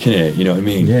can take, isn't it? You know what I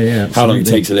mean? Yeah, absolutely. How long it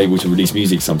takes a label to release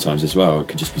music sometimes as well. It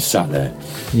could just be sat there.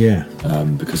 Yeah.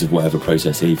 Because of whatever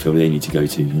process they feel they need to go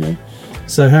to, you know.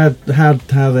 So how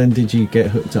then did you get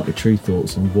hooked up with True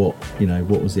Thoughts, and what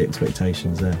was the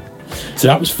expectations there? So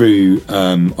that was through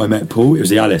I met Paul. It was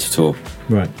the Alice tour,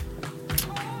 Right.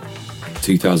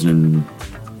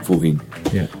 2014.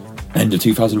 Yeah. End of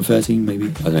 2013, maybe, I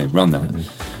don't know, around that.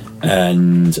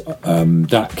 And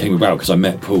that came about because I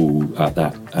met Paul at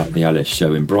the Alice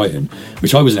show in Brighton,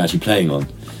 which I wasn't actually playing on,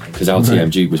 because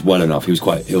LTM Duke was well enough. He was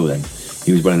quite ill then.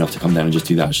 He was well enough to come down and just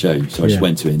do that show, so I just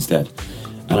went to it instead.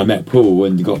 And I met Paul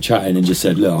and got chatting and just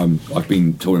said, look, I've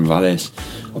been touring with Alice,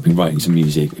 I've been writing some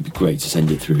music, it'd be great to send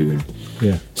it through and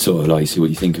sort of like see what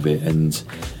you think of it. And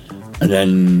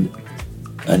then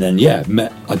I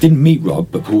didn't meet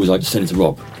Rob, but Paul was like, just send it to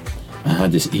Rob. I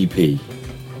had this EP,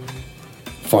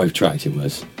 5 tracks it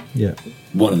was. Yeah.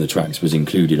 One of the tracks was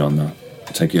included on that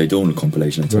Tokyo Dawn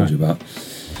compilation I told you about.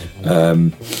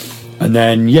 And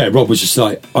then Rob was just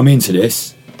like, I'm into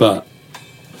this, but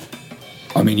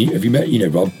I mean, have you met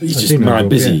Rob? He's just mad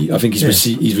busy. Yeah. I think he's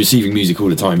receiving music all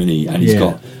the time, isn't he? And he's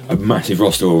got a massive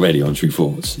roster already on True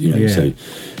Thoughts, you know. Yeah. So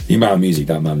the amount of music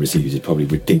that man receives is probably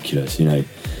ridiculous, you know.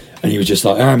 And he was just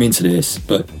like, I'm into this,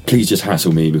 but please just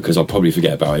hassle me because I'll probably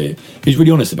forget about it. He was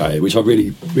really honest about it, which I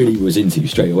really, really was into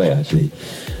straight away, actually.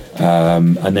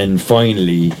 And then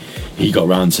finally, he got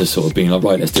around to sort of being like,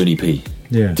 right, let's do an EP,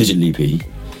 digital EP.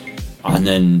 And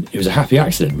then it was a happy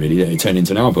accident, really, that it turned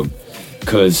into an album.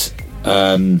 Because,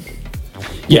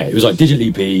 it was like digital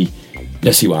EP,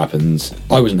 let's see what happens.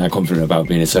 I wasn't that confident about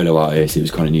being a solo artist. It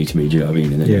was kind of new to me, do you know what I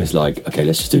mean? And then it was like, okay,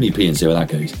 let's just do an EP and see where that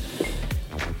goes.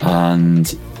 And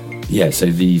so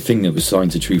the thing that was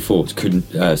signed to True Thoughts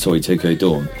Tokyo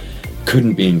Dawn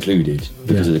couldn't be included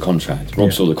because of the contract.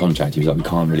 Rob saw the contract, he was like, we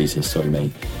can't release this, sorry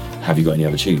mate, have you got any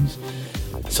other tunes?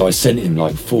 So I sent him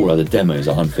like 4 other demos,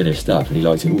 like unfinished stuff, and he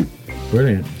liked it all.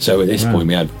 Brilliant. So at this point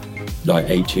we had like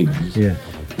 8 tunes. Yeah.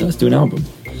 Let's do an album.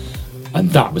 And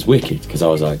that was wicked, because I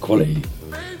was like, quality.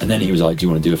 And then he was like, do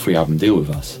you want to do a 3-album deal with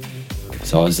us?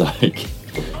 So I was like,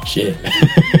 shit.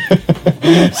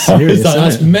 Serious,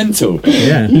 that's mental.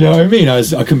 Yeah. You know what I mean? I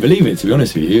couldn't believe it, to be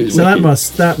honest with you. So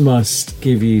that must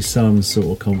give you some sort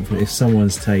of confidence if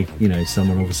someone's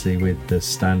someone obviously with the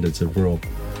standards of Rob.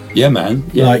 Yeah, man.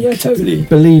 Yeah, totally.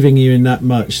 Believing you in that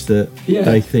much that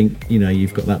they think,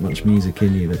 you've got that much music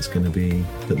in you that's going to be,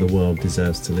 that the world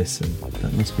deserves to listen.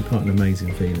 That must be quite an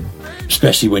amazing feeling.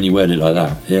 Especially when you word it like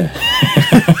that, yeah.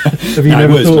 Have you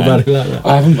never thought about it like that?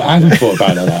 I haven't thought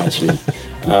about it like that, actually.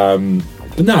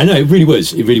 But no, it really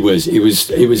was. It really was. It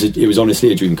was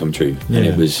honestly a dream come true. Yeah. And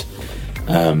it was...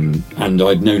 and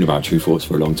I'd known about True Thoughts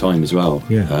for a long time as well,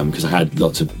 because I had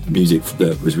lots of music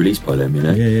that was released by them,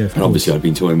 and obviously I'd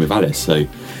been touring with Alice, so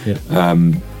it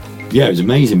was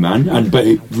amazing, man. But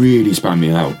it really spanned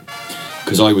me out,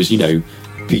 because I was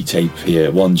beat tape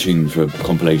here, 1 tune for a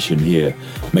compilation here,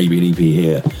 maybe an EP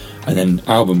here, and then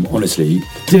album. Honestly,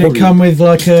 did it come with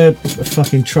like a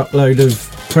fucking truckload of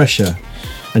pressure,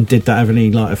 and did that have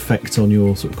any like effect on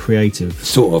your sort of creative?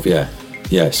 Sort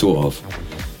of, sort of,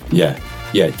 yeah,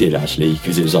 it did actually,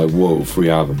 because it was like, whoa, 3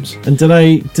 albums. And do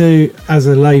they do, as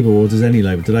a label, or does any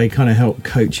label, do they kind of help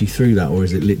coach you through that, or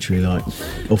is it literally like,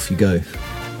 off you go?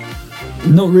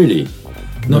 Not really.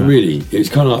 It's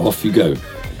kind of like, off you go.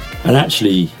 And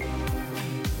actually,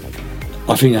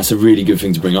 I think that's a really good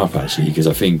thing to bring up, actually, because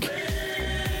I think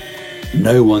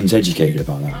no one's educated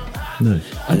about that. No.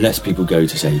 Unless people go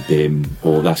to, say, BIM,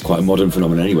 or that's quite a modern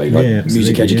phenomenon anyway. Like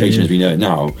music education as we know it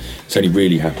now, it's only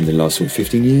really happened in the last sort of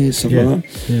 15 years, something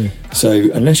like that. Yeah. So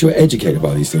unless you're educated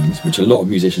about these things, which a lot of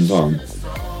musicians aren't,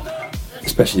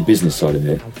 especially the business side of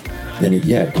it, then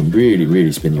it can really,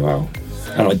 really spin you out.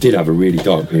 And I did have a really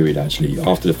dark period, actually,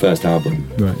 after the first album.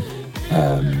 Right.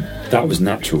 That was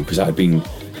natural, because that had been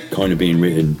kind of being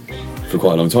written for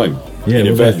quite a long time. Yeah,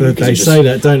 they say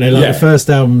that, don't they? Like the first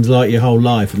album's like your whole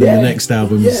life, and then the next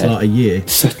album's like a year.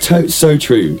 So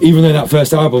true. Even though that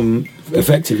first album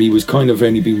effectively was kind of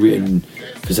only been written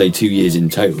for, say, 2 years in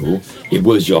total, it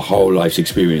was your whole life's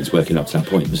experience working up to that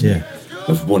point, wasn't it?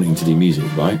 Of wanting to do music,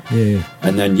 right? Yeah.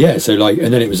 And then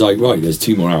and then it was like, right, there's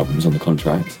 2 more albums on the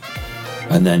contract,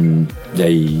 and then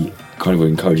they kind of were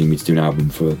encouraging me to do an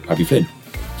album for Abby Flynn.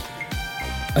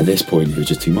 At this point, it was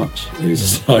just too much. It was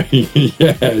just like,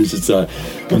 it was just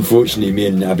unfortunately, me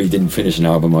and Abby didn't finish an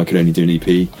album. I could only do an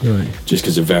EP, just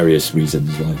because of various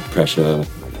reasons, like pressure,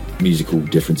 musical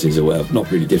differences or whatever. Not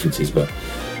really differences, but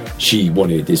she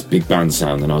wanted this big band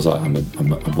sound, and I was like, I'm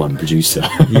a one producer.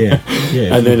 Yeah.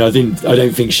 And then I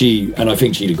don't think she'd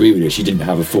agree with it. She didn't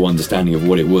have a full understanding of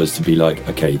what it was to be like,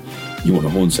 okay, you want a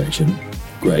horn section,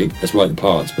 great, let's write the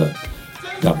parts, but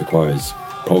that requires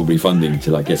probably funding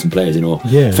to like get some players in, or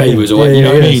favours, or you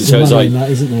know what I mean. So it's like that,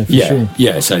 isn't there, for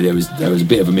sure. So there was a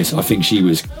bit of a miss. I think she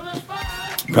was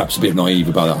perhaps a bit naive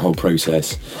about that whole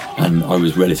process, and I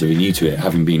was relatively new to it,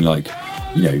 having been like,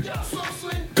 you know,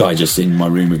 guy just in my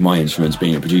room with my instruments,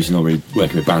 being a producer, not really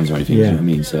working with bands or anything. You know what I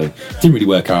mean? So it didn't really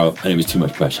work out, and it was too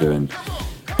much pressure.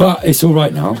 But it's all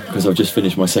right now because I've just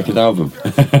finished my second album.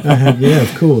 Yeah,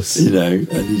 of course. You know,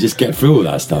 and you just get through all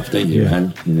that stuff, don't you,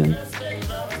 man? You know.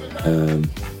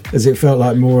 Has it felt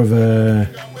like more of a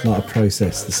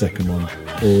process, the second one,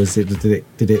 or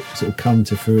did it sort of come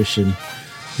to fruition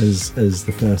as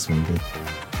the first one did?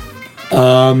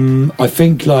 I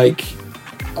think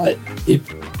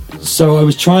so I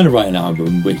was trying to write an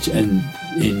album, which in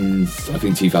I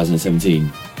think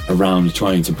 2017, around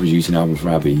trying to produce an album for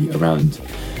Abbey, around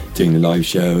doing the live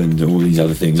show and all these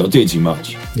other things. I was doing too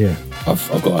much. Yeah,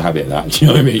 I've got a habit of that. Do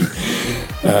you know what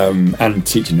I mean? And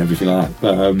teaching and everything like that,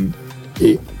 but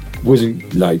it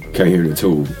wasn't like coherent at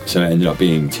all. So it ended up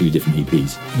being 2 different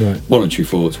EPs. Right. One on True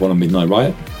Thoughts, one on Midnight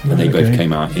Riot, and they both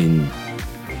came out in.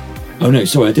 Oh no,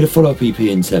 sorry, I did a follow-up EP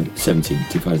in 2017,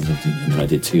 and then I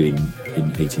did 2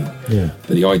 in 18. Yeah.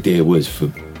 But the idea was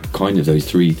for kind of those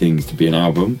 3 things to be an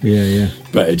album. Yeah.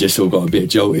 But it just all got a bit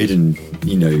jolted, and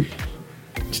you know,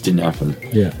 just didn't happen.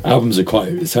 Yeah. Albums are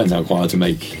it turns out quite hard to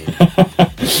make.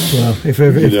 Well,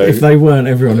 if they weren't,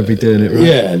 everyone would be doing it, right?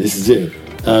 Yeah, this is it.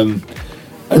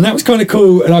 And that was kind of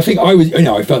cool. And I think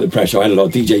I felt the pressure. I had a lot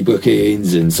of DJ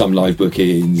bookings and some live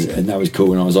bookings, and that was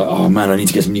cool. And I was like, oh man, I need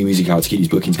to get some new music out to keep these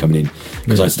bookings coming in,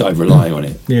 because I started relying on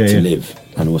it to live.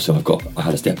 And also I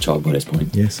had a stepchild by this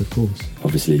point. Yes, of course.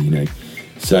 Obviously, you know.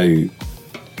 So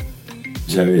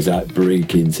is that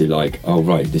break into like, oh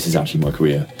right, this is actually my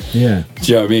career. Yeah.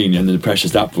 Do you know what I mean? And the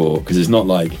pressures that brought, because it's not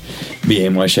like me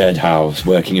in my shared house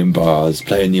working in bars,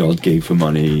 playing the odd gig for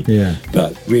money,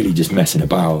 but really just messing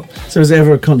about. So was it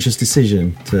ever a conscious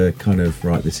decision to kind of,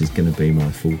 right, this is going to be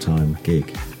my full-time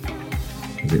gig,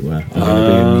 as it were? I'm going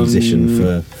to be a musician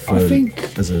for I think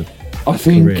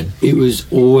career. It was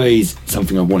always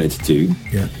something I wanted to do.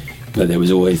 Yeah. But there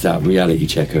was always that reality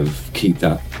check of keep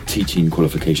that teaching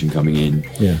qualification coming in,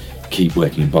 keep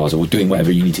working in bars or doing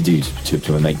whatever you need to do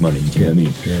to make money. Do you know what I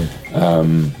mean?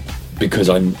 Yeah. Because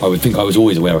I would think I was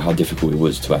always aware of how difficult it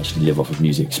was to actually live off of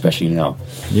music, especially now.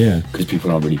 Yeah. Because people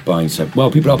aren't really buying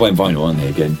people are buying vinyl, aren't they?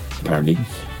 Again, apparently,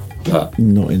 but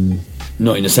not in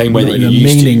the same way that you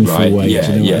used to, right? Way, yeah,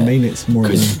 do you know what I mean? It's more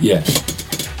yeah.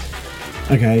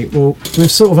 Okay, well, we're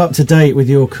sort of up to date with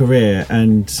your career,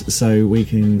 and so we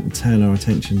can turn our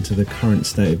attention to the current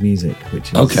state of music,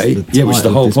 which is which is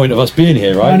the whole point of us being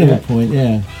here, right? Kind of the point,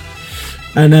 yeah.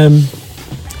 And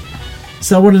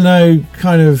so I want to know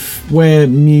kind of where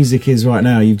music is right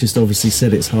now. You've just obviously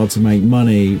said it's hard to make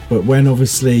money, but when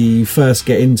obviously you first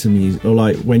get into music, or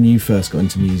like when you first got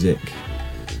into music,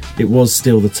 it was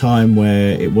still the time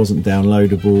where it wasn't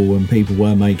downloadable and people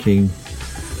were making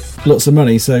lots of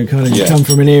money, so kind of you come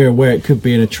from an era where it could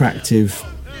be an attractive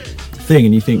thing,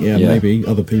 and you think maybe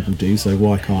other people do, so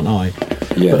why can't I?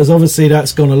 But as obviously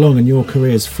that's gone along and your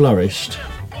career's flourished,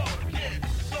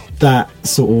 that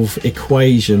sort of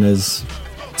equation has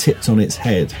tipped on its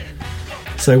head.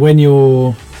 So when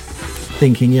you're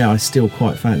thinking, I still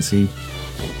quite fancy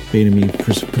being a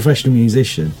professional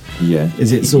musician,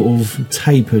 is it sort of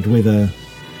tapered with a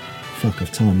fuck,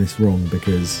 I've timed this wrong,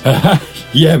 because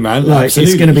yeah, man, like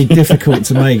absolutely. It's going to be difficult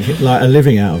to make like a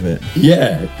living out of it.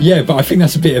 But I think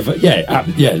that's a bit of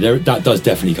that does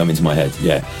definitely come into my head.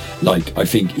 Like I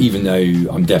think even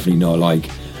though I'm definitely not like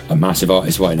a massive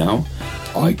artist right now,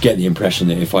 I get the impression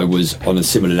that if I was on a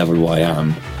similar level to what I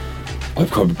am, I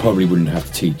probably wouldn't have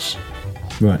to teach.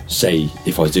 Right. Say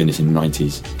if I was doing this in the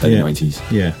 90s, early 90s.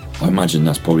 Yeah. I imagine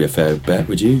that's probably a fair bet.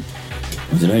 Would you?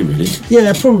 I don't know, really.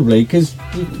 Yeah, probably, because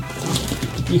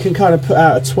you can kind of put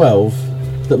out a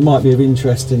 12 that might be of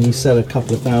interest, and you sell a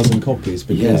couple of thousand copies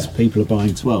because people are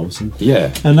buying 12s.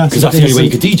 And that's the only way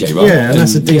you could DJ, right? Yeah, and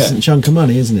that's a decent chunk of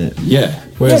money, isn't it? Yeah.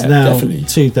 Whereas now, definitely.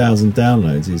 2,000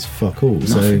 downloads is fuck all.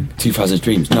 Nothing. So 2,000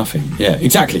 streams, nothing. Yeah,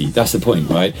 exactly. That's the point,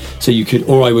 right? So you could,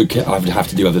 or I would have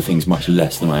to do other things much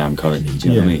less than I am currently. Do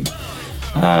you know what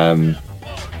I mean?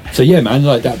 So yeah, man,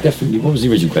 like that definitely. What was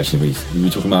the original question, Reece? We were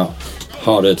talking about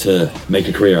harder to make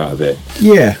a career out of it.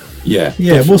 Yeah.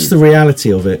 Definitely. What's the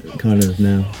reality of it, kind of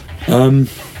now?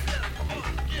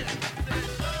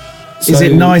 Is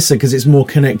it nicer because it's more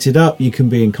connected up? You can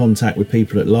be in contact with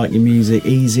people that like your music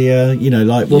easier. You know,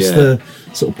 like what's the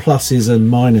sort of pluses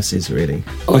and minuses, really?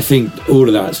 I think all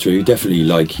of that's true. Definitely,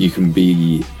 like you can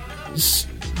be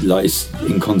like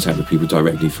in contact with people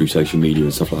directly through social media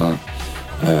and stuff like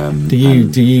that. Do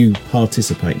you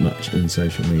participate much in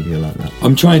social media like that?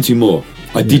 I'm trying to more.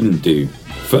 I didn't do.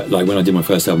 Like when I did my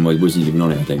first album, I wasn't even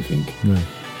on it, I don't think. No.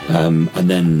 And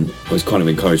then I was kind of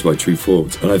encouraged by True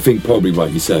Thoughts, and I think probably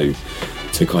rightly so,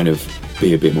 to kind of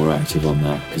be a bit more active on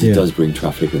that, because it does bring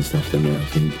traffic and stuff, doesn't it, I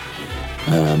think,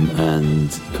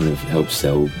 and kind of helps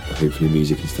sell hopefully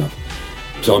music and stuff.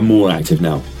 So I'm more active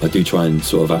now. I do try and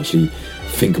sort of actually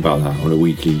think about that on a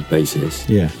weekly basis.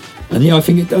 Yeah. And I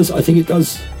think it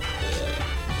does.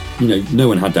 You know, no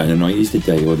one had that in the 90s, did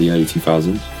they, or the early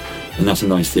 2000s, and that's a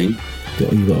nice thing.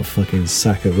 You've got a fucking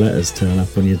sack of letters turn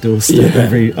up on your doorstep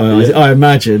I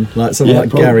imagine, like someone like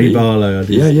probably. Gary Barlow.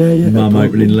 Mum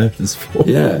opening letters for,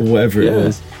 or whatever it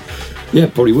was. Yeah,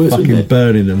 probably was. Fucking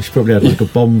burning them. She probably had like a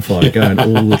bonfire going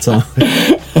all the time.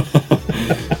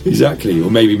 Exactly, or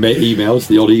maybe emails,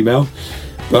 the odd email.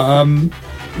 But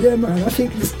yeah, man, I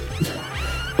think.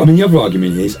 I mean, the other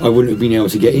argument is I wouldn't have been able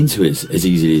to get into it as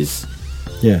easily as.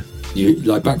 Yeah. You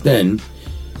like back then.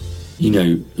 You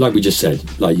know, like we just said,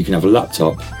 like you can have a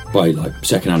laptop, buy like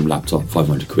second-hand laptop,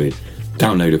 500 quid,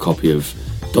 download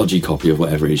a dodgy copy of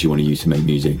whatever it is you want to use to make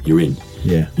music, you're in.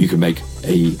 Yeah. You can make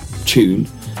a tune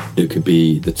that could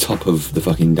be the top of the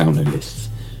fucking download lists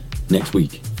next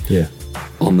week. Yeah.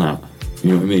 On that, you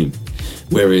know what I mean?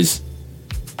 Whereas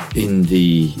in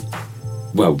the,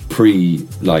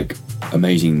 like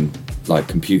amazing, like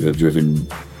computer-driven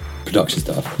production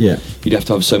stuff, you'd have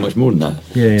to have so much more than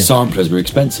that. Samplers were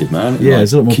expensive, man.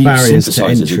 There's a lot more barriers to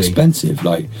entry. Expensive,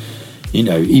 like, you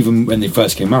know, even when they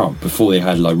first came out, before they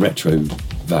had like retro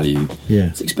value,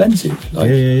 it's expensive. Like,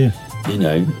 you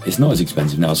know, it's not as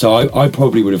expensive now. So I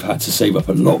probably would have had to save up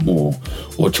a lot more,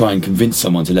 or try and convince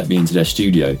someone to let me into their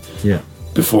studio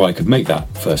before I could make that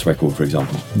first record, for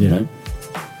example. You know,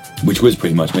 which was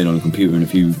pretty much made on a computer and a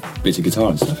few bits of guitar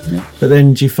and stuff. You know? But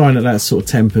then do you find that that's sort of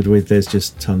tempered with there's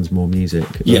just tons more music?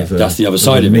 That's the other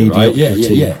side of it, right?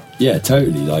 Yeah,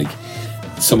 totally. Like,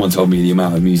 someone told me the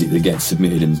amount of music that gets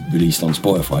submitted and released on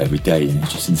Spotify every day, and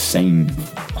it's just insane.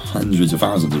 Hundreds of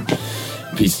thousands of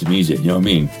pieces of music, you know what I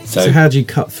mean? So how do you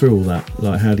cut through all that?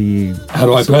 Like, how do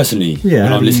I personally,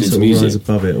 when I'm listening to music, rise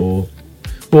above it? Or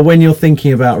when you're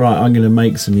thinking about, right, I'm going to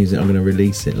make some music, I'm going to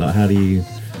release it, like how do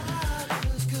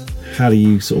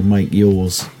you sort of make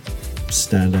yours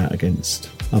stand out against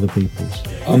other people's?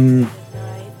 I'm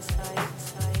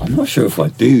not sure if I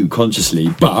do consciously,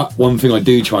 but one thing I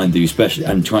do try and do, especially,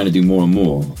 and trying to do more and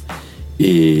more,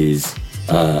 is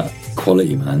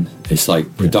quality, man. It's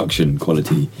like production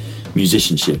quality,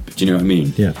 musicianship. Do you know what I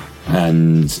mean? Yeah.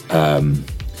 And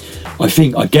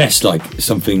I guess like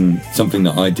something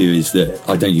that I do is that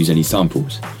I don't use any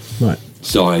samples. Right.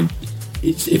 So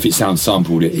if it sounds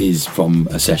sampled, it is from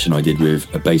a session I did with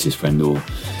a bassist friend or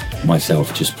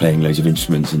myself, just playing loads of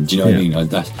instruments. And do you know what I mean?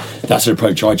 That's an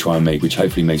approach I try and make, which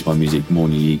hopefully makes my music more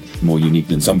unique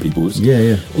than some people's.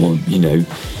 Yeah. Or, you know,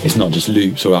 it's not just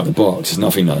loops or out the box. It's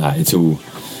nothing like that. It's all,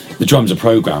 the drums are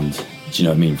programmed. Do you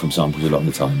know what I mean? From samples a lot of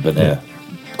the time, but they're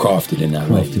crafted in that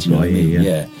way. Do you know what I mean?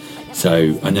 Yeah.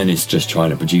 So, and then it's just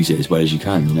trying to produce it as well as you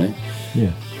can, you know.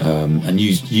 Yeah. And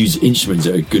use instruments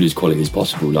that are good as quality as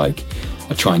possible. Like,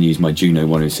 I try and use my Juno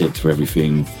 106 for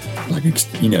everything, like,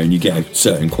 you know, and you get a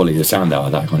certain quality of sound out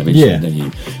of that kind of instrument, don't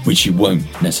you? Which you won't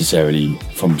necessarily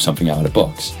from something out of the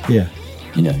box. Yeah.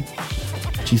 You know.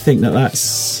 Do you think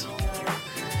that's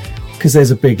because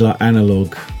there's a big like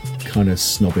analog kind of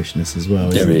snobbishness as well?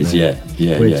 There is, there?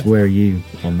 Yeah. Where are you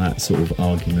on that sort of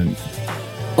argument?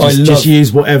 Just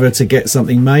use whatever to get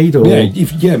something made, or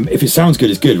if it sounds good,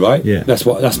 it's good, right? Yeah,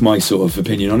 that's my sort of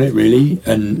opinion on it, really.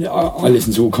 And I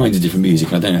listen to all kinds of different music,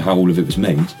 and I don't know how all of it was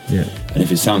made. Yeah, and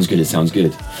if it sounds good, it sounds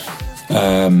good.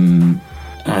 And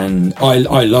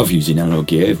I love using analog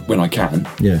gear when I can.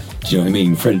 Yeah, do you know what I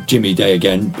mean? Friend Jimmy Day,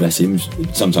 again, bless him,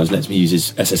 sometimes lets me use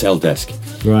his SSL desk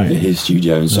at his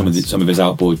studio, and some of his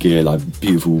outboard gear, like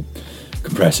beautiful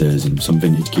compressors and some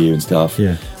vintage gear and stuff.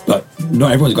 Yeah. But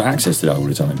not everyone's got access to that all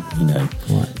the time, you know.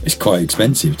 Right. It's quite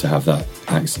expensive to have that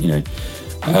access, you know.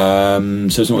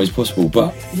 So it's not always possible.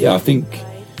 But yeah, I think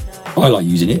I like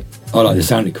using it. I like the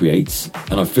sound it creates,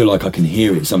 and I feel like I can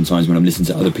hear it sometimes when I'm listening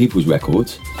to other people's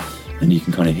records, and you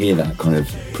can kind of hear that kind of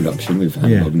production with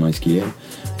analog nice gear.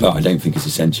 But I don't think it's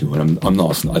essential, and I'm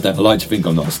not. I like to think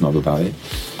I'm not a snob about it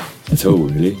at all,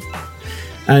 really.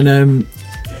 And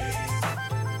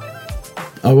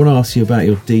I want to ask you about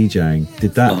your DJing.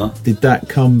 Did that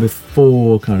come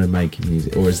before kind of making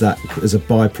music, or is that as a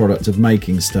byproduct of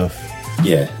making stuff?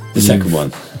 Yeah, the second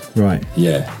one. Right.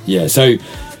 Yeah. So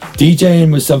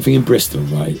DJing was something in Bristol,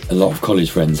 right? A lot of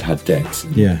college friends had decks,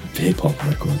 hip hop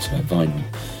records, like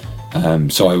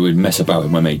vinyl. So I would mess about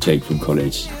with my mate Jake from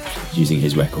college, using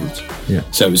his records. Yeah.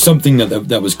 So it was something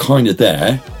that was kind of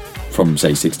there from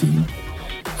say 16,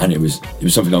 and it was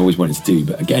something I always wanted to do.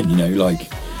 But again, you know,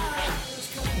 like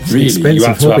really, you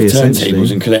had to have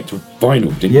turntables and collect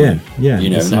vinyl, didn't you? Yeah. You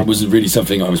know, and that wasn't really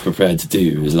something I was prepared to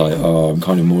do. It was like, I'm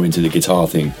kind of more into the guitar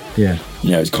thing. Yeah.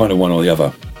 You know, it's kind of one or the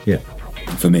other. Yeah.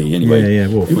 For me, anyway. Yeah.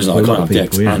 Well, it wasn't like I can't have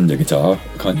decks and a guitar.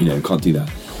 Can't do that.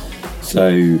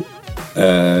 So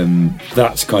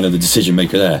that's kind of the decision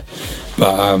maker there.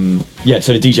 But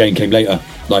so the DJing came later,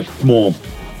 like more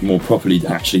properly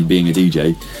actually being a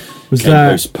DJ. Was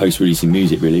that post releasing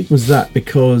music, really? Was that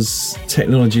because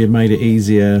technology had made it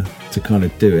easier to kind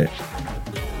of do it?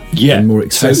 Yeah, and more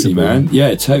accessible, totally, man.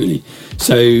 Yeah, totally.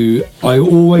 So I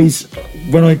always,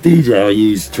 when I DJ, I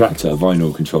use Traktor,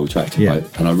 vinyl control Traktor,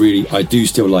 right? And I do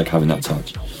still like having that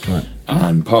touch. Right.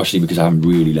 And partially because I haven't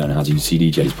really learned how to use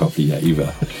CDJs properly yet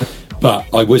either. But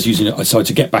I was using it, so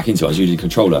to get back into it, I was using a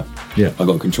controller. Yeah. I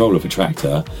got a controller for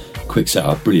Traktor, quick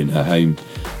setup, brilliant at home.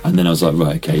 And then I was like,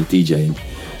 right, okay, DJing.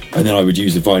 And then I would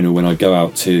use the vinyl when I'd go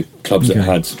out to clubs that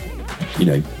had, you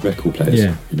know, record players,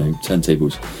 you know,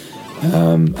 turntables.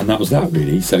 And that was that,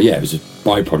 really. So, yeah, it was a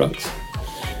byproduct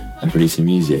of releasing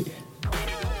music.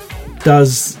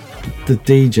 Does the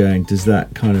DJing, does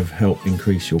that kind of help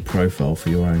increase your profile for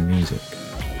your own music?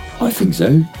 I think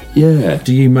so, yeah.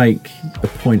 Do you make a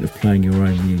point of playing your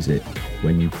own music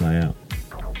when you play out?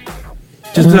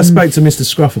 Just I spoke to Mr.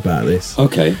 Scruff about this.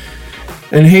 Okay.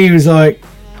 And he was like,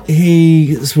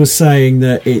 he was saying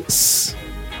that it's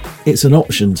an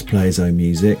option to play his own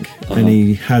music, and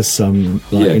he has some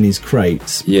in his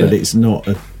crates, but it's not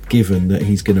a given that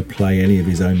he's going to play any of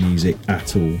his own music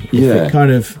at all. If it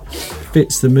kind of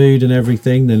fits the mood and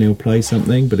everything, then he'll play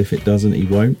something, but if it doesn't, he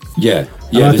won't. Yeah.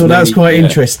 And I thought that was quite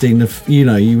interesting. You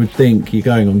know, you would think you're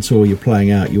going on tour, you're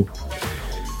playing out, you'll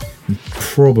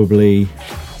probably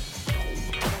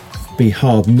be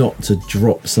hard not to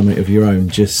drop something of your own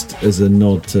just as a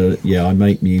nod to I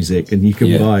make music and you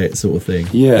can buy it, sort of thing.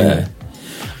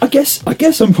 I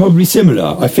guess I'm probably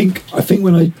similar. I think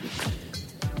when I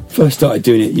first started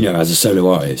doing it, you know, as a solo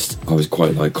artist, I was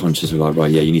quite like conscious of like,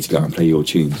 right, you need to go out and play your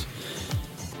tunes,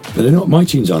 but they're not, my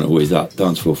tunes aren't always that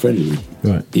dance floor friendly,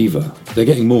 right? Either they're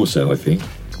getting more so, I think,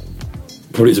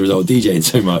 probably as a result of DJing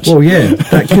so much. Well,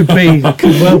 that could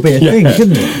well be a thing,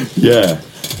 couldn't it?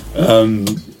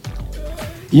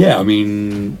 I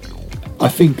mean, I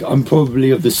think I'm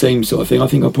probably of the same sort of thing. I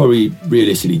think I probably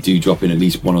realistically do drop in at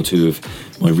least one or two of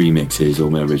my remixes or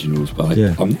my originals, but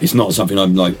it's not something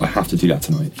I'm like, I have to do that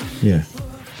tonight. Yeah.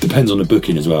 Depends on the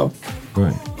booking as well.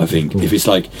 Right. I think if it's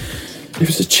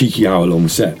a cheeky hour-long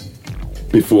set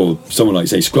before someone like,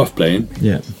 say, Scruff playing,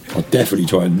 I'll definitely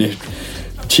try and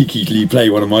cheekily play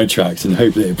one of my tracks and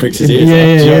hope that it pricks his ears up. Do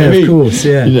you know what I mean? Of course,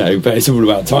 You know, but it's all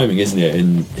about timing, isn't it?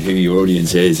 And who your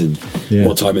audience is and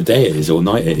what time of day it is or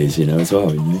night it is, you know, as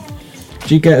well. You know?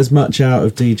 Do you get as much out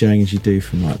of DJing as you do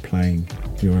from like playing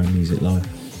your own music live?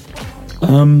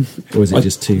 Or is it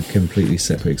just two completely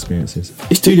separate experiences?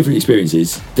 It's two different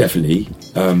experiences, definitely.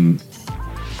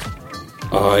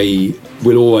 I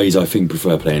will always, I think,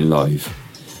 prefer playing live.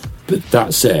 But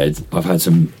that said, I've had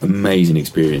some amazing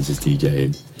experiences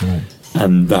DJing. Right.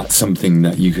 And that's something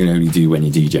that you can only do when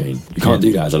you're DJing. You can't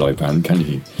do that as a live band, can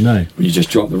you? No. When you just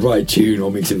drop the right tune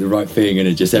or mix it the right thing and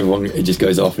it just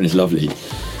goes off and it's lovely.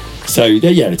 So,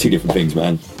 they're two different things,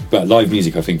 man. But live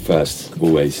music, I think, first,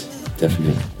 always.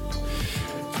 Definitely.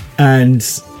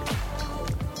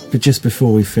 But just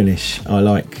before we finish, I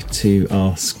like to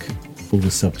ask all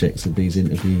the subjects of these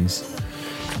interviews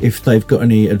if they've got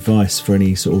any advice for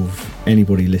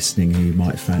anybody listening who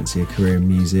might fancy a career in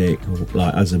music, or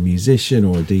like as a musician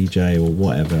or a DJ or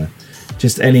whatever.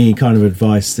 Just any kind of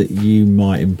advice that you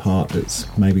might impart that's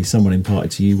maybe someone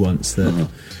imparted to you once that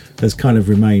has kind of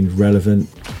remained relevant.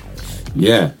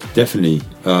 Yeah, definitely.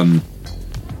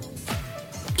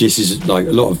 Just is like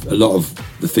a lot of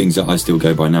the things that I still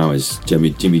go by now is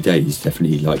Jimmy Day is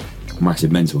definitely like a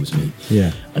massive mentor to me.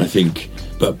 Yeah. And I think,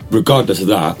 but regardless of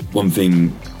that, one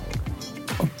thing,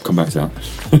 I'll come back to that.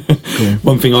 Cool.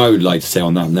 One thing I would like to say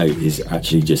on that note is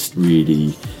actually just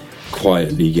really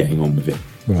quietly getting on with it.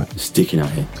 Right. Sticking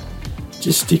at it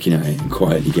and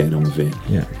quietly getting on with it.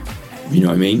 Yeah. You know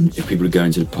what I mean? If people are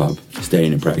going to the pub,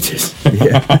 staying in practice.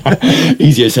 Yeah.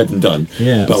 Easier said than done.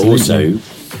 Yeah. But absolutely. Also,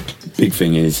 big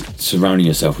thing is surrounding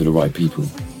yourself with the right people.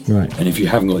 Right. And if you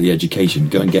haven't got the education,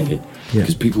 go and get it, Yeah.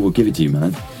 because people will give it to you,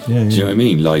 man. Yeah, Do you know what I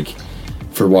mean? Like,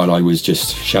 for a while I was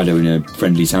just shadowing a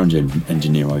friendly sound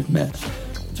engineer I've met,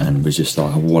 and was just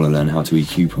like, I want to learn how to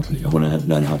EQ properly. I want to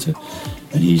learn how to,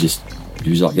 and he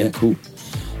was like, yeah, cool.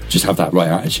 Just have that right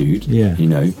attitude. Yeah. You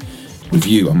know, with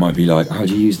you, I might be like, how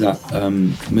do you use that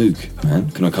Moog,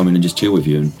 man? Can I come in and just chill with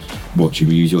you and watch you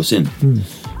use your synth?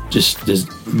 Just, there's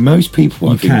most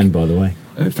people. You can, by the way.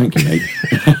 Thank you, mate.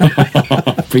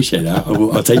 Appreciate that.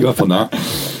 I'll take you up on that.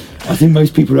 I think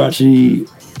most people are actually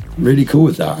really cool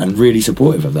with that and really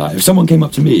supportive of that. If someone came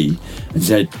up to me and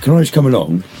said, can I just come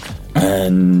along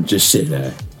and just sit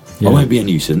there? Yeah. I won't be a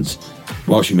nuisance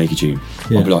whilst you make a tune.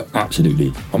 Yeah. I'll be like,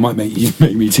 absolutely. I might make you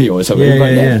make me tea or something. Yeah,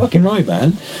 But yeah. fucking right,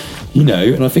 man. You know,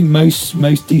 and I think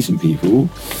most decent people,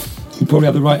 you probably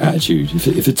have the right attitude.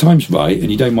 If the time's right and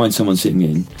you don't mind someone sitting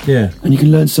in, Yeah. and you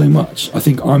can learn so much. I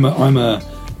think I'm a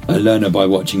learner by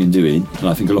watching and doing, and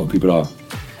I think a lot of people are.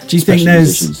 Do you think especially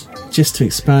there's, musicians. just to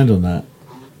expand on that,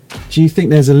 do you think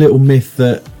there's a little myth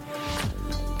that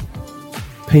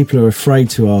people are afraid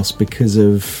to ask because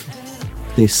of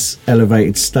this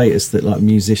elevated status that like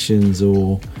musicians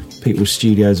or people's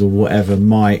studios or whatever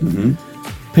might,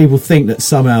 people think that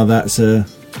somehow that's a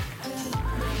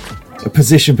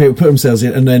position people put themselves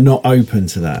in and they're not open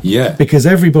to that? Yeah. Because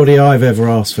everybody I've ever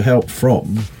asked for help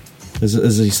from, as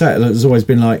you say, has always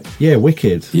been like, yeah,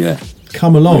 wicked. Yeah,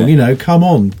 Come along, Yeah. you know, come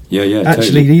on. yeah, yeah.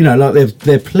 Actually, totally. you know, like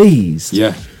they're pleased.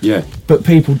 Yeah, yeah. But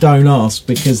people don't ask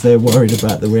because they're worried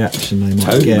about the reaction they might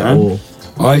Totally, get. man. Or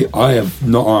I have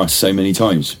not asked so many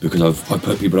times because I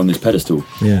put people on this pedestal.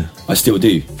 yeah, I still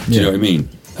do. Do you Yeah. know what I mean?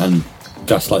 And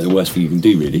that's like the worst thing you can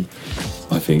do, really.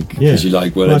 I think, Yeah. because you're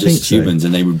like, well, Well, I they're just think so. humans,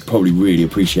 and they would probably really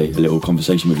appreciate a little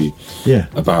conversation with you yeah,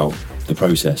 about the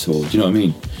process, or do you know what I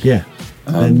mean? yeah.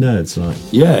 They're nerds, like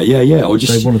Yeah. Or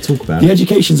just they want to talk about the it.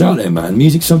 education's out there, man.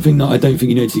 Music's something that I don't think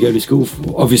you need to go to school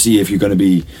for. Obviously, if you're going to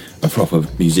be a proper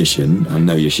musician and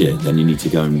know your shit, then you need to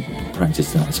go and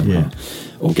practice that somehow, Yeah.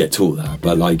 or get taught that.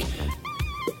 But like,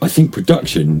 I think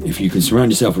production, if you can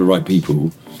surround yourself with the right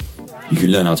people, you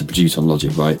can learn how to produce on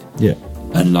Logic, right? Yeah,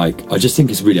 And like, I just think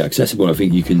it's really accessible. I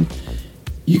think you can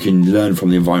learn from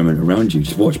the environment around you.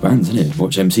 Just watch bands, innit?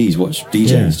 Watch MCs, watch DJs,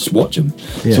 Yeah. just watch them.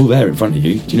 It's Yeah. all there in front of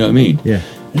you. Do you know what I mean? yeah,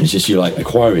 And it's just you're like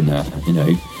acquiring that, you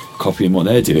know, copying what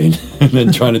they're doing and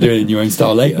then trying to do it in your own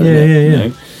style later. Yeah, yeah, you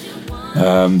yeah.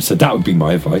 know? So that would be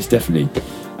my advice, definitely.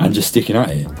 And just sticking at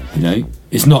it, you know.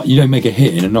 It's not, you don't make a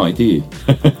hit in a night, do you?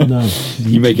 no,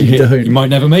 You make a you hit, don't. you might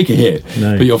never make a hit.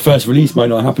 No. But your first release might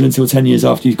not happen until 10 years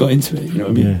after you've got into it, you know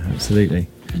what I mean? Yeah, absolutely.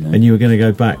 You know? And you were going to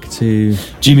go back to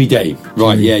Jimmy Day,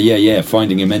 right? Jimmy. Yeah.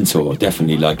 Finding a mentor,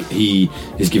 definitely. Like, he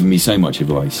has given me so much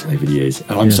advice over the years,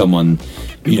 and I'm Yeah. someone,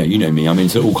 you know me. I'm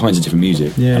into all kinds of different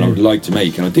music, Yeah, and I yeah. would like to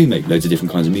make, and I do make loads of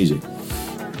different kinds of music.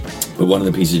 But one of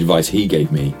the pieces of advice he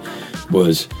gave me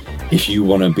was, if you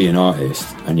want to be an artist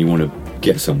and you want to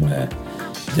get somewhere,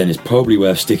 then it's probably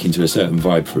worth sticking to a certain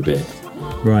vibe for a bit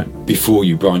right. before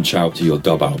you branch out to your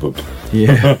dub album.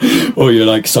 Yeah, Or your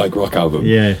like psych rock album,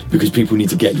 Yeah. because people need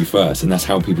to get you first, and that's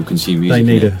how people consume music.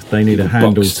 they need innit? a People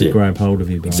handle box to it. grab hold of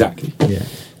you by. Exactly. Yeah,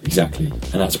 Exactly,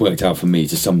 and that's worked out for me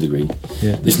to some degree.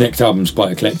 Yeah. This next album's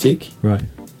quite eclectic, right.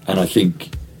 and I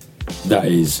think that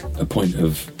is a point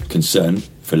of concern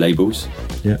for labels.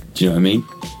 Yeah, Do you know what I mean?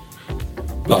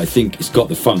 But I think it's got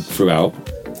the funk throughout,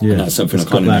 yeah. and that's something It's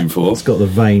I'm kind got of that- known for. It's got the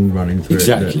vein running through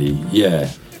Exactly, it. yeah.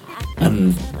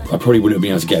 And I probably wouldn't have been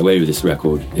able to get away with this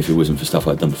record if it wasn't for stuff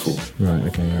I'd done before. Right.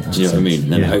 Okay. Right, Do you know what I mean?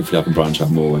 And then yeah. hopefully I can branch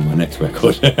out more in my next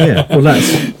record. Yeah. Well,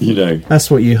 that's You know. That's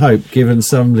what you hope, given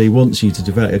somebody wants you to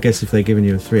develop. I guess if they're giving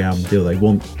you a 3-album deal, they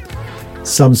want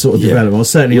some sort of Yeah. development. Or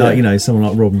certainly, Yeah. like, you know, someone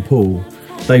like Rob and Paul,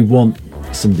 they want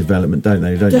some development, don't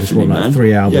they? They don't just want Definitely, like man.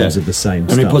 3 albums Yeah. of the same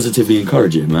And I stuff. positively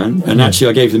encourage it, man. And Yeah. actually,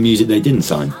 I gave them music they didn't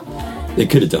sign. They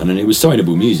could have done, and it was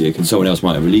signable music, and someone else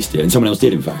might have released it, and someone else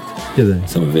did, in fact. Do they?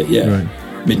 Some of it, yeah. Right.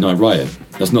 Midnight Riot.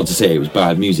 That's not to say it was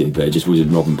bad music, but it just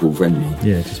wasn't Rob and Paul friendly.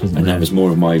 Yeah, it just wasn't. And that really- was more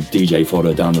of my DJ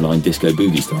fodder down the line, disco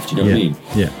boogie stuff. Do you know yeah. what I mean?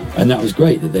 Yeah. And that was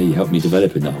great that they helped me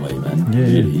develop in that way, man. Yeah, yeah.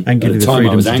 Really. And give At you the the time, I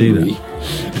freedom was to do angry,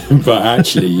 but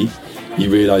actually, you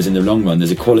realise in the long run,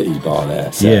 there's a quality bar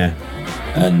there, set, Yeah.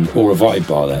 and or a vibe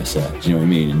bar there, set. Do you know what I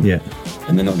mean? And, Yeah.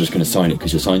 and they're not just going to sign it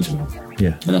because you're signed to them,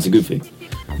 Yeah. and that's a good thing.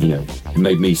 You know, it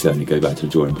made me certainly go back to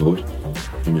the drawing board.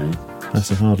 You know, That's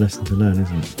a hard lesson to learn, isn't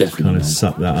it? Definitely, Kind of man.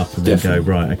 suck that up and then Definitely.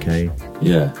 go, right, okay,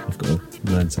 yeah, I've got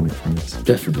to learn something from this.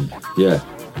 definitely, yeah.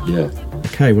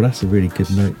 Okay, well, that's a really good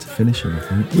note to finish on, I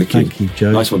think. Wicked. Thank you,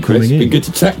 Joe. Nice one, for coming Chris. in. Been good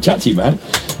to chat to you, man.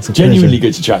 It's a Genuinely pleasure.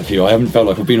 good to chat to you. I haven't felt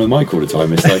like I've been on the mic all the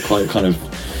time. It's like quite kind of.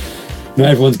 Not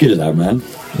everyone's good at that, man.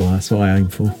 Well, that's what I aim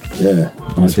for. Yeah,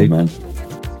 nice Indeed. one, man.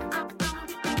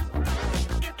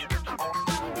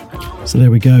 So there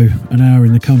we go, an hour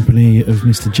in the company of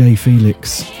Mr. J.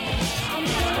 Felix.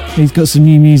 He's got some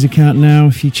new music out now.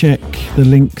 If you check the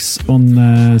links on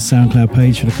the SoundCloud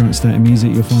page for the Current State of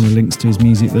Music, you'll find the links to his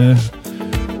music there.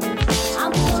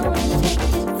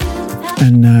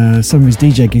 And some of his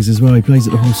DJ gigs as well. He plays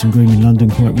at the Horse and Groom in London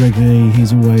quite regularly.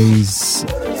 He's always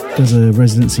does a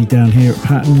residency down here at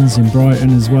Patterns in Brighton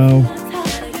as well.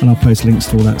 And I'll post links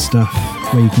to all that stuff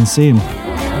where you can see him.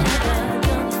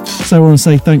 So I want to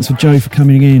say thanks for Joe for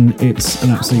coming in. It's an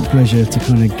absolute pleasure to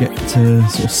kind of get to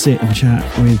sort of sit and chat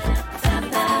with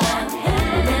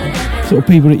sort of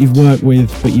people that you've worked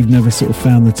with, but you've never sort of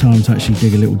found the time to actually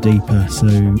dig a little deeper. So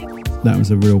that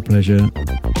was a real pleasure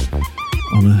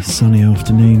on a sunny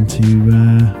afternoon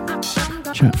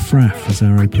to chat fraff, as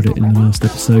Arrow put it in the last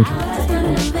episode.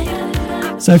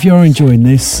 So if you are enjoying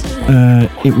this,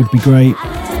 it would be great.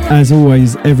 As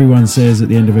always, everyone says at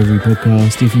the end of every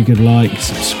podcast, if you could like,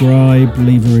 subscribe,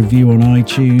 leave a review on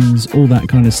iTunes, all that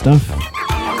kind of stuff.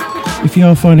 If you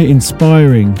are finding it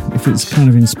inspiring, if it's kind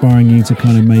of inspiring you to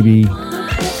kind of maybe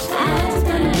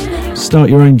start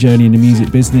your own journey in the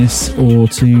music business or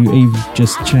to even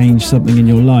just change something in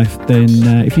your life, then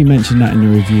if you mention that in the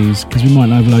reviews, because we might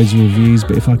not have loads of reviews,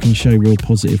 but if I can show real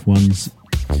positive ones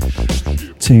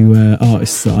to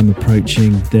artists that I'm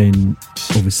approaching, then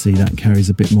obviously that carries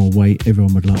a bit more weight.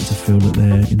 Everyone would like to feel that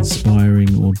they're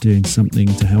inspiring or doing something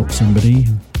to help somebody.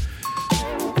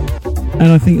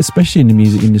 And I think especially in the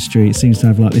music industry, it seems to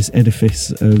have like this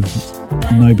edifice of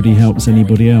nobody helps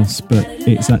anybody else, but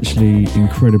it's actually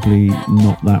incredibly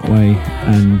not that way,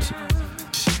 and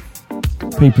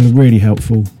people are really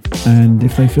helpful, and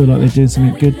if they feel like they're doing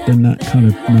something good, then that kind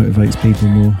of motivates people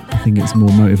more. I think it's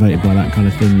more motivated by that kind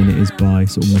of thing than it is by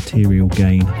sort of material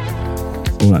gain.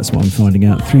 Well, that's what I'm finding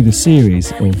out through the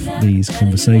series of these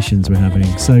conversations we're having.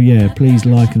 So yeah, please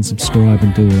like and subscribe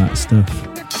and do all that stuff.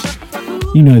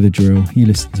 You know the drill. You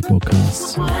listen to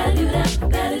podcasts.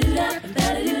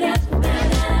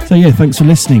 So yeah, thanks for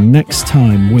listening. Next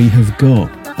time we have got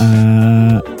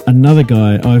another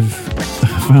guy. I've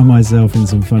found myself in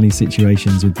some funny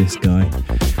situations with this guy.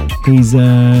 He's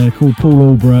called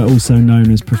Paul Alborough, also known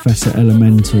as Professor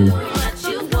Elemental.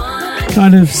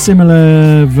 Kind of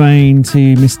similar vein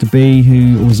to Mr. B,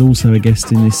 who was also a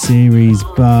guest in this series,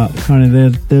 but kind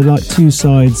of they're like two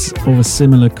sides of a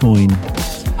similar coin.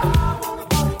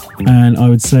 And I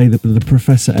would say that the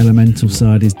Professor Elemental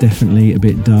side is definitely a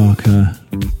bit darker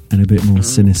and a bit more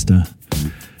sinister.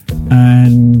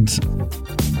 And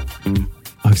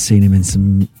I've seen him in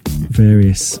some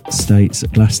various states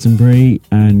at Glastonbury,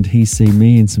 and he's seen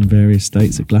me in some various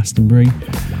states at Glastonbury.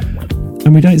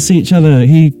 And we don't see each other.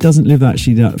 He doesn't live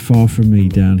actually that far from me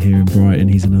down here in Brighton.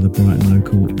 He's another Brighton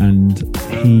local, and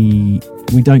we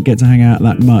don't get to hang out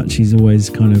that much. He's always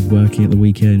kind of working at the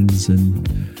weekends and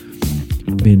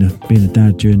being a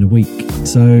dad during the week.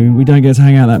 So we don't get to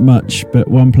hang out that much, but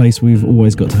one place we've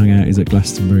always got to hang out is at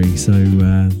Glastonbury. So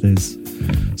there's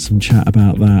some chat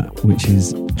about that, which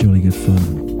is jolly good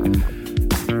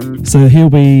fun. So he'll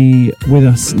be with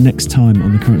us next time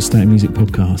on the Current State of Music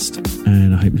podcast,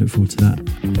 and I hope you look forward to that.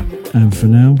 And for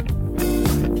now,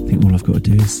 I think all I've got to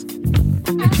do is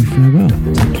bid you farewell.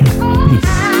 Take care. Peace.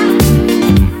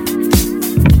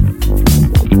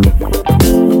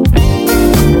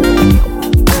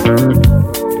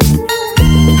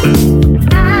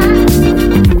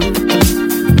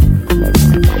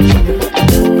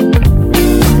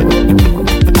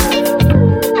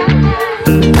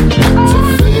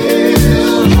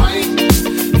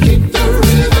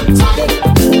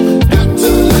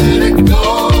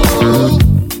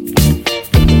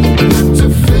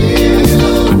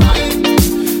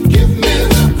 Give me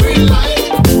the green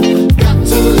light.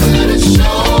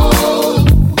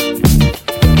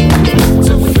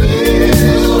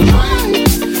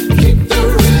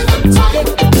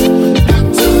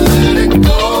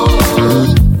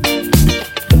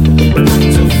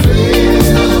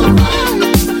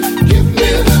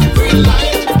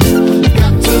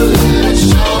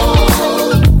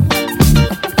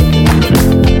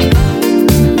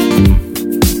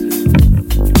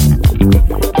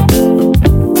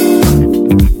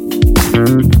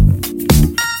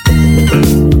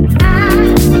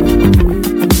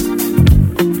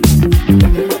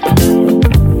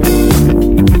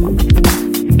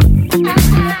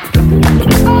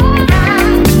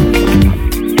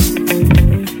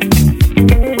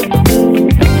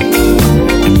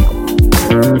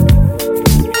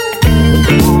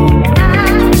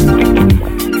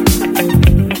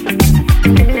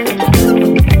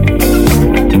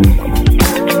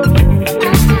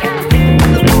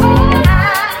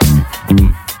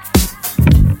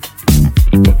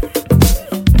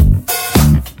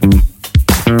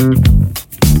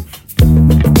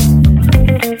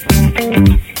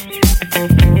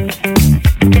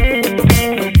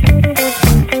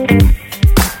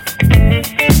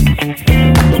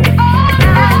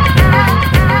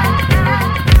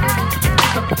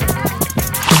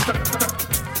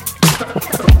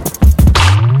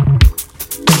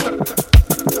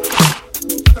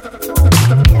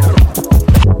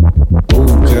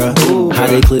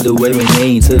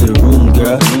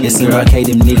 It seem like hey,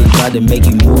 them niggas tried to make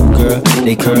you move, girl.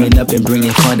 They coming up and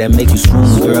bringing fun that make you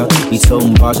swoon, girl. We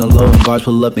toting bars on low and bars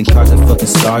pull up in cars like fucking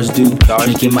stars do.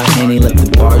 Drinking my hand, ain't let the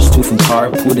bars too from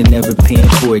carpool and never paying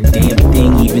for a damn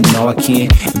thing, even though I can.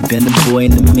 Been the boy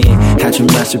and the man, hatch a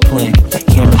master plan.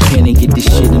 Camera pen and get this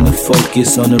shit in the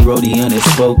focus. On the road, the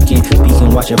unspoken.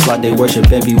 Beacon watch and plot, they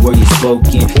worship every word you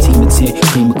spoken. Team of 10,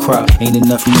 cream of crop, ain't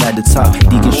enough from at the top.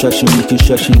 Deconstruction,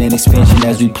 reconstruction, and expansion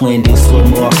as we planned it. Slow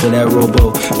mo off of that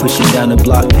robo, pushing down the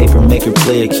block, paper maker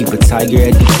player. Keep a tiger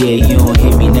at the gate, you don't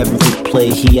hear me, never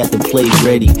replay. He at the plate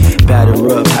ready, batter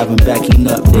up, have him backing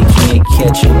up, they can't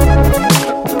catch him.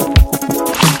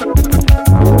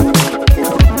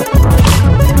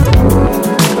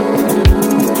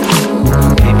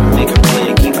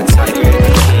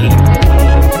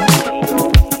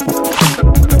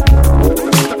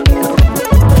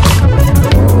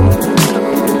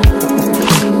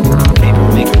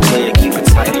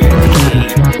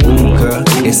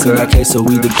 Okay, so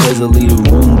we the players will leave the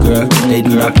room, girl. They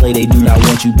do not play, they do not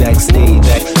want you backstage.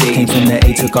 Came from the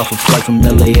A, took off a flight from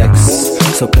LAX.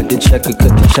 So cut the check or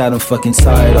cut the chat, I'm fucking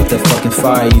tired off that fucking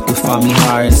fire. You can find me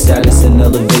higher in status and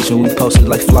elevation. We posted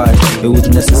like flyers. It was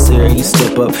necessary to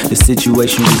step up. The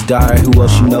situation was dire. Who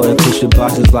else you know that push the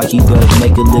boxes like he does?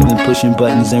 Make a living pushing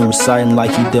buttons and reciting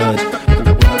like he does.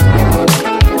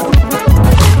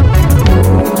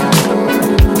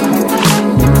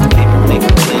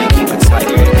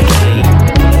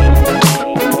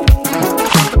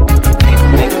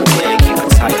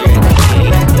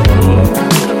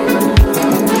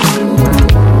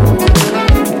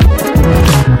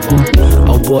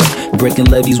 Breaking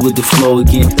levees with the flow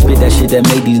again. Spit that shit that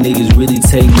made these niggas really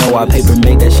take no. I paper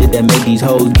make that shit that made these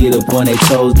hoes get up on their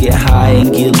toes. Get high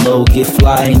and get low, get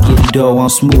fly and get dough. I'm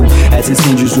smooth as his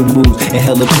hinges removed and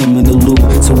hella pim in the loop.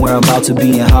 To where I'm about to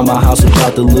be and how my house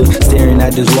about to look. Staring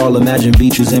at this wall, imagine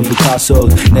Beatrice and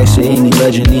Picasso's. Next to any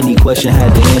legend, any question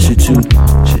had the answer to.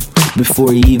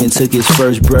 Before he even took his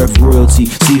first breath, royalty.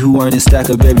 See who earned a stack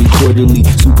up every quarterly.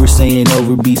 Super Saiyan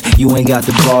over beats, you ain't got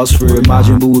the balls for it.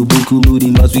 Majin Buu with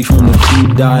Bukuludi must be from the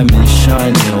cube. Diamond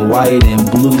shining white and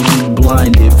blue. You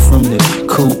blinded from the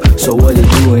coop. So what it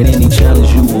do in any challenge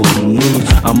you will lose.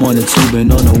 I'm on the tube and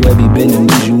on the web, he been the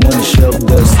news. You want to shelf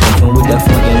dust. Come with that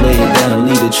funk and lay it down and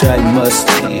leave the track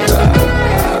musty.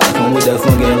 Come with that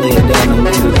funk and lay it down and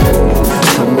leave it.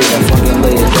 Come with that funk and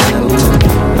lay it down and leave it.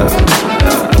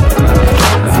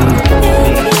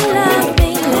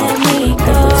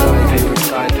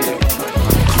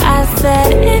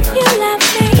 Said if you love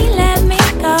me, let me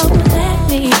go, let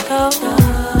me go.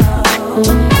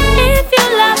 If you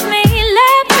love me,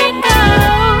 let me go,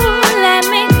 let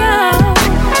me go.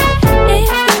 If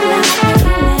you love me,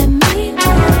 let me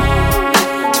go.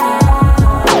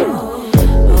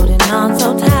 Holding on so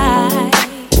tight,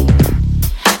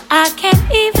 I can't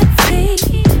even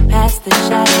see past the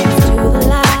shadows to the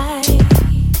light.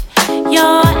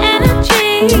 Your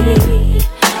energy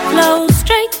flows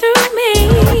straight through me.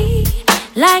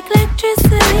 Like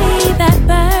electricity that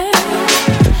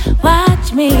burns,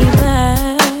 watch me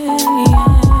burn.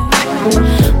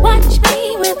 Watch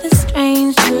me with a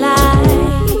strange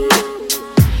delight.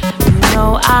 You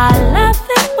know I love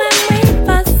it when we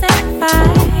fuss and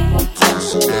fight,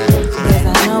 'cause I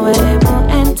know it will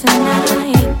end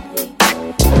tonight.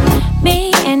 Me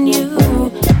and you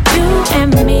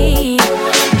and me,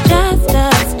 just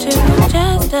us two,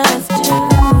 just us two.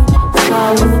 So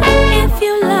if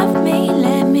you love me,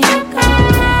 let me go.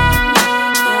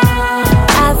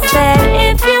 I said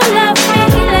if you love me,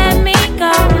 let me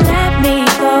go, let me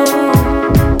go.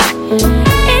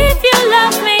 If you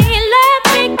love me, let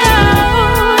me go,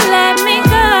 let me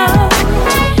go.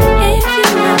 If you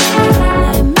love me,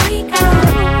 let me go.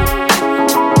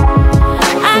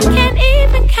 I can't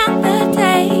even count the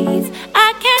days,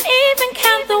 I can't even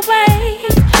count the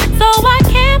ways. So why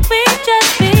can't we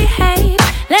just behave?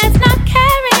 Let's not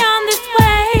carry on this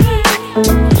way.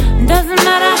 Doesn't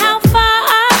matter how far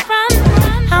I run,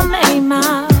 how many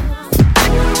miles,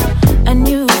 a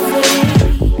new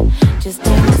city just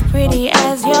ain't as pretty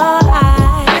as your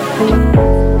eyes.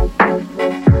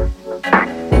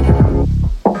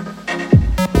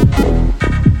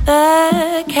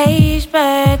 The caged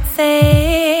bird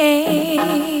sing.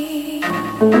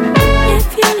 If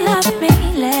you love me,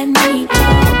 let me go.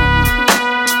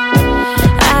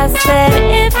 I said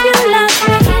if you love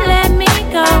me, let me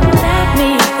go, let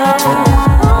me go.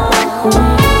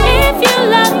 If you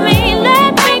love me,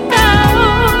 let me go,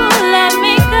 let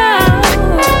me go.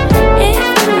 If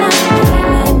you love me,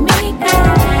 let me go.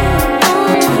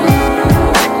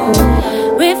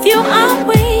 With you I'm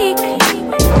weak,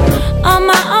 on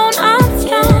my own I'm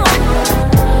strong.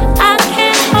 I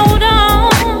can't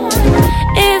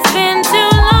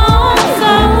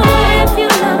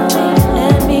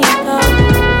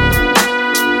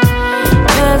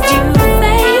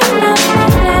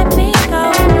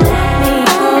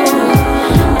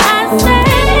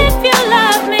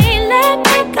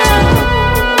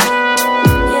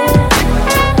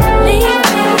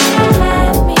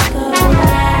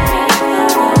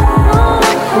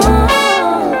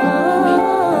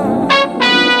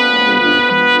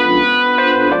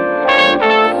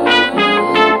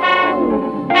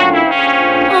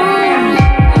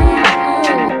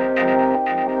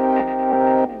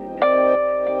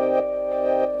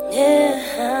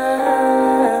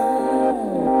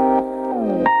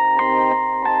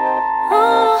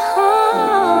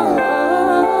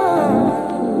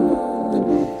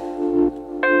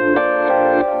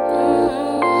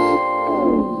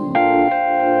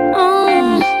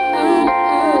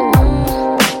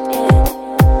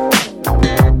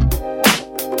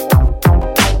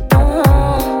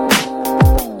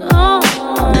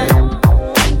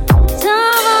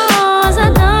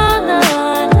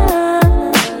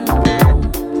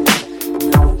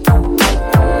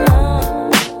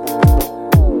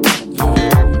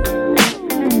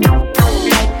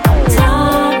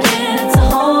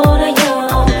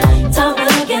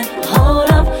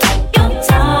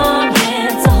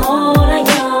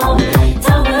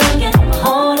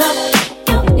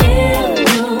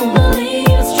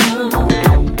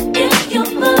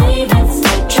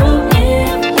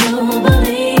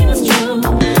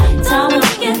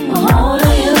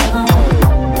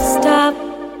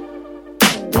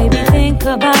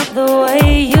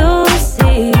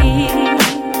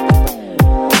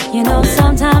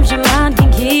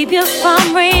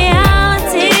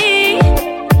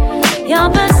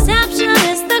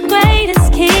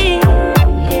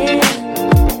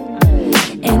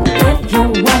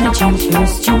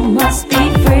First you must be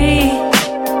free,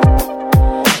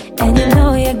 and you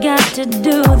know you got to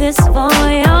do this for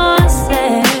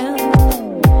yourself.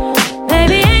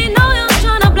 Baby, ain't no use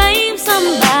trying to blame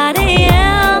somebody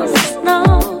else, no.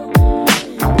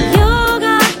 You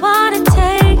got what it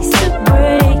takes to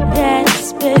break that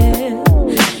spell,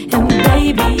 and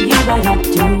baby, you better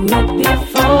do it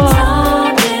before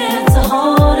time gets a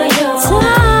hold of you.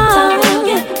 Time will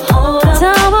get a hold of you.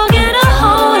 Time will get a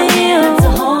hold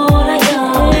of you.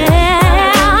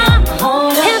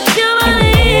 If you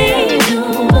believe,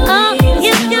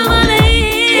 if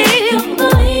you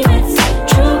believe it's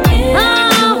true, if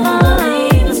you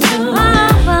believe it's true,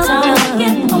 time will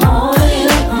get a hold of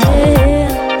you.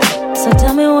 So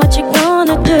tell me what you're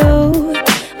gonna do.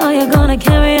 Are you gonna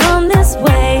carry on this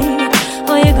way?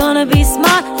 Or you gonna be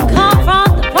smart and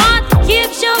confront the part that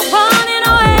keeps you running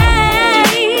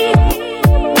away?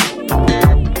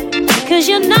 Cause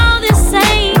you know this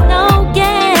ain't no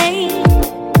game.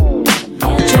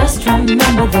 Just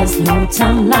remember there's no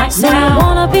time like now. So you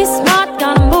wanna be smart,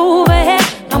 gotta move ahead.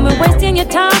 Don't be wasting your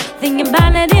time thinking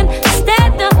about it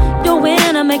instead of doing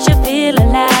it makes you feel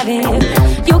alive.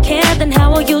 If you can't, then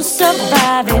how will you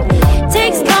survive it?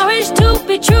 Takes courage to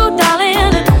be true,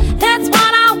 darling. That's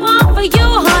what I want for you,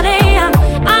 honey.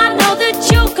 I know that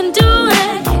you can do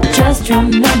it. Just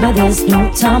remember there's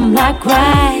no time like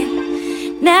right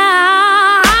now.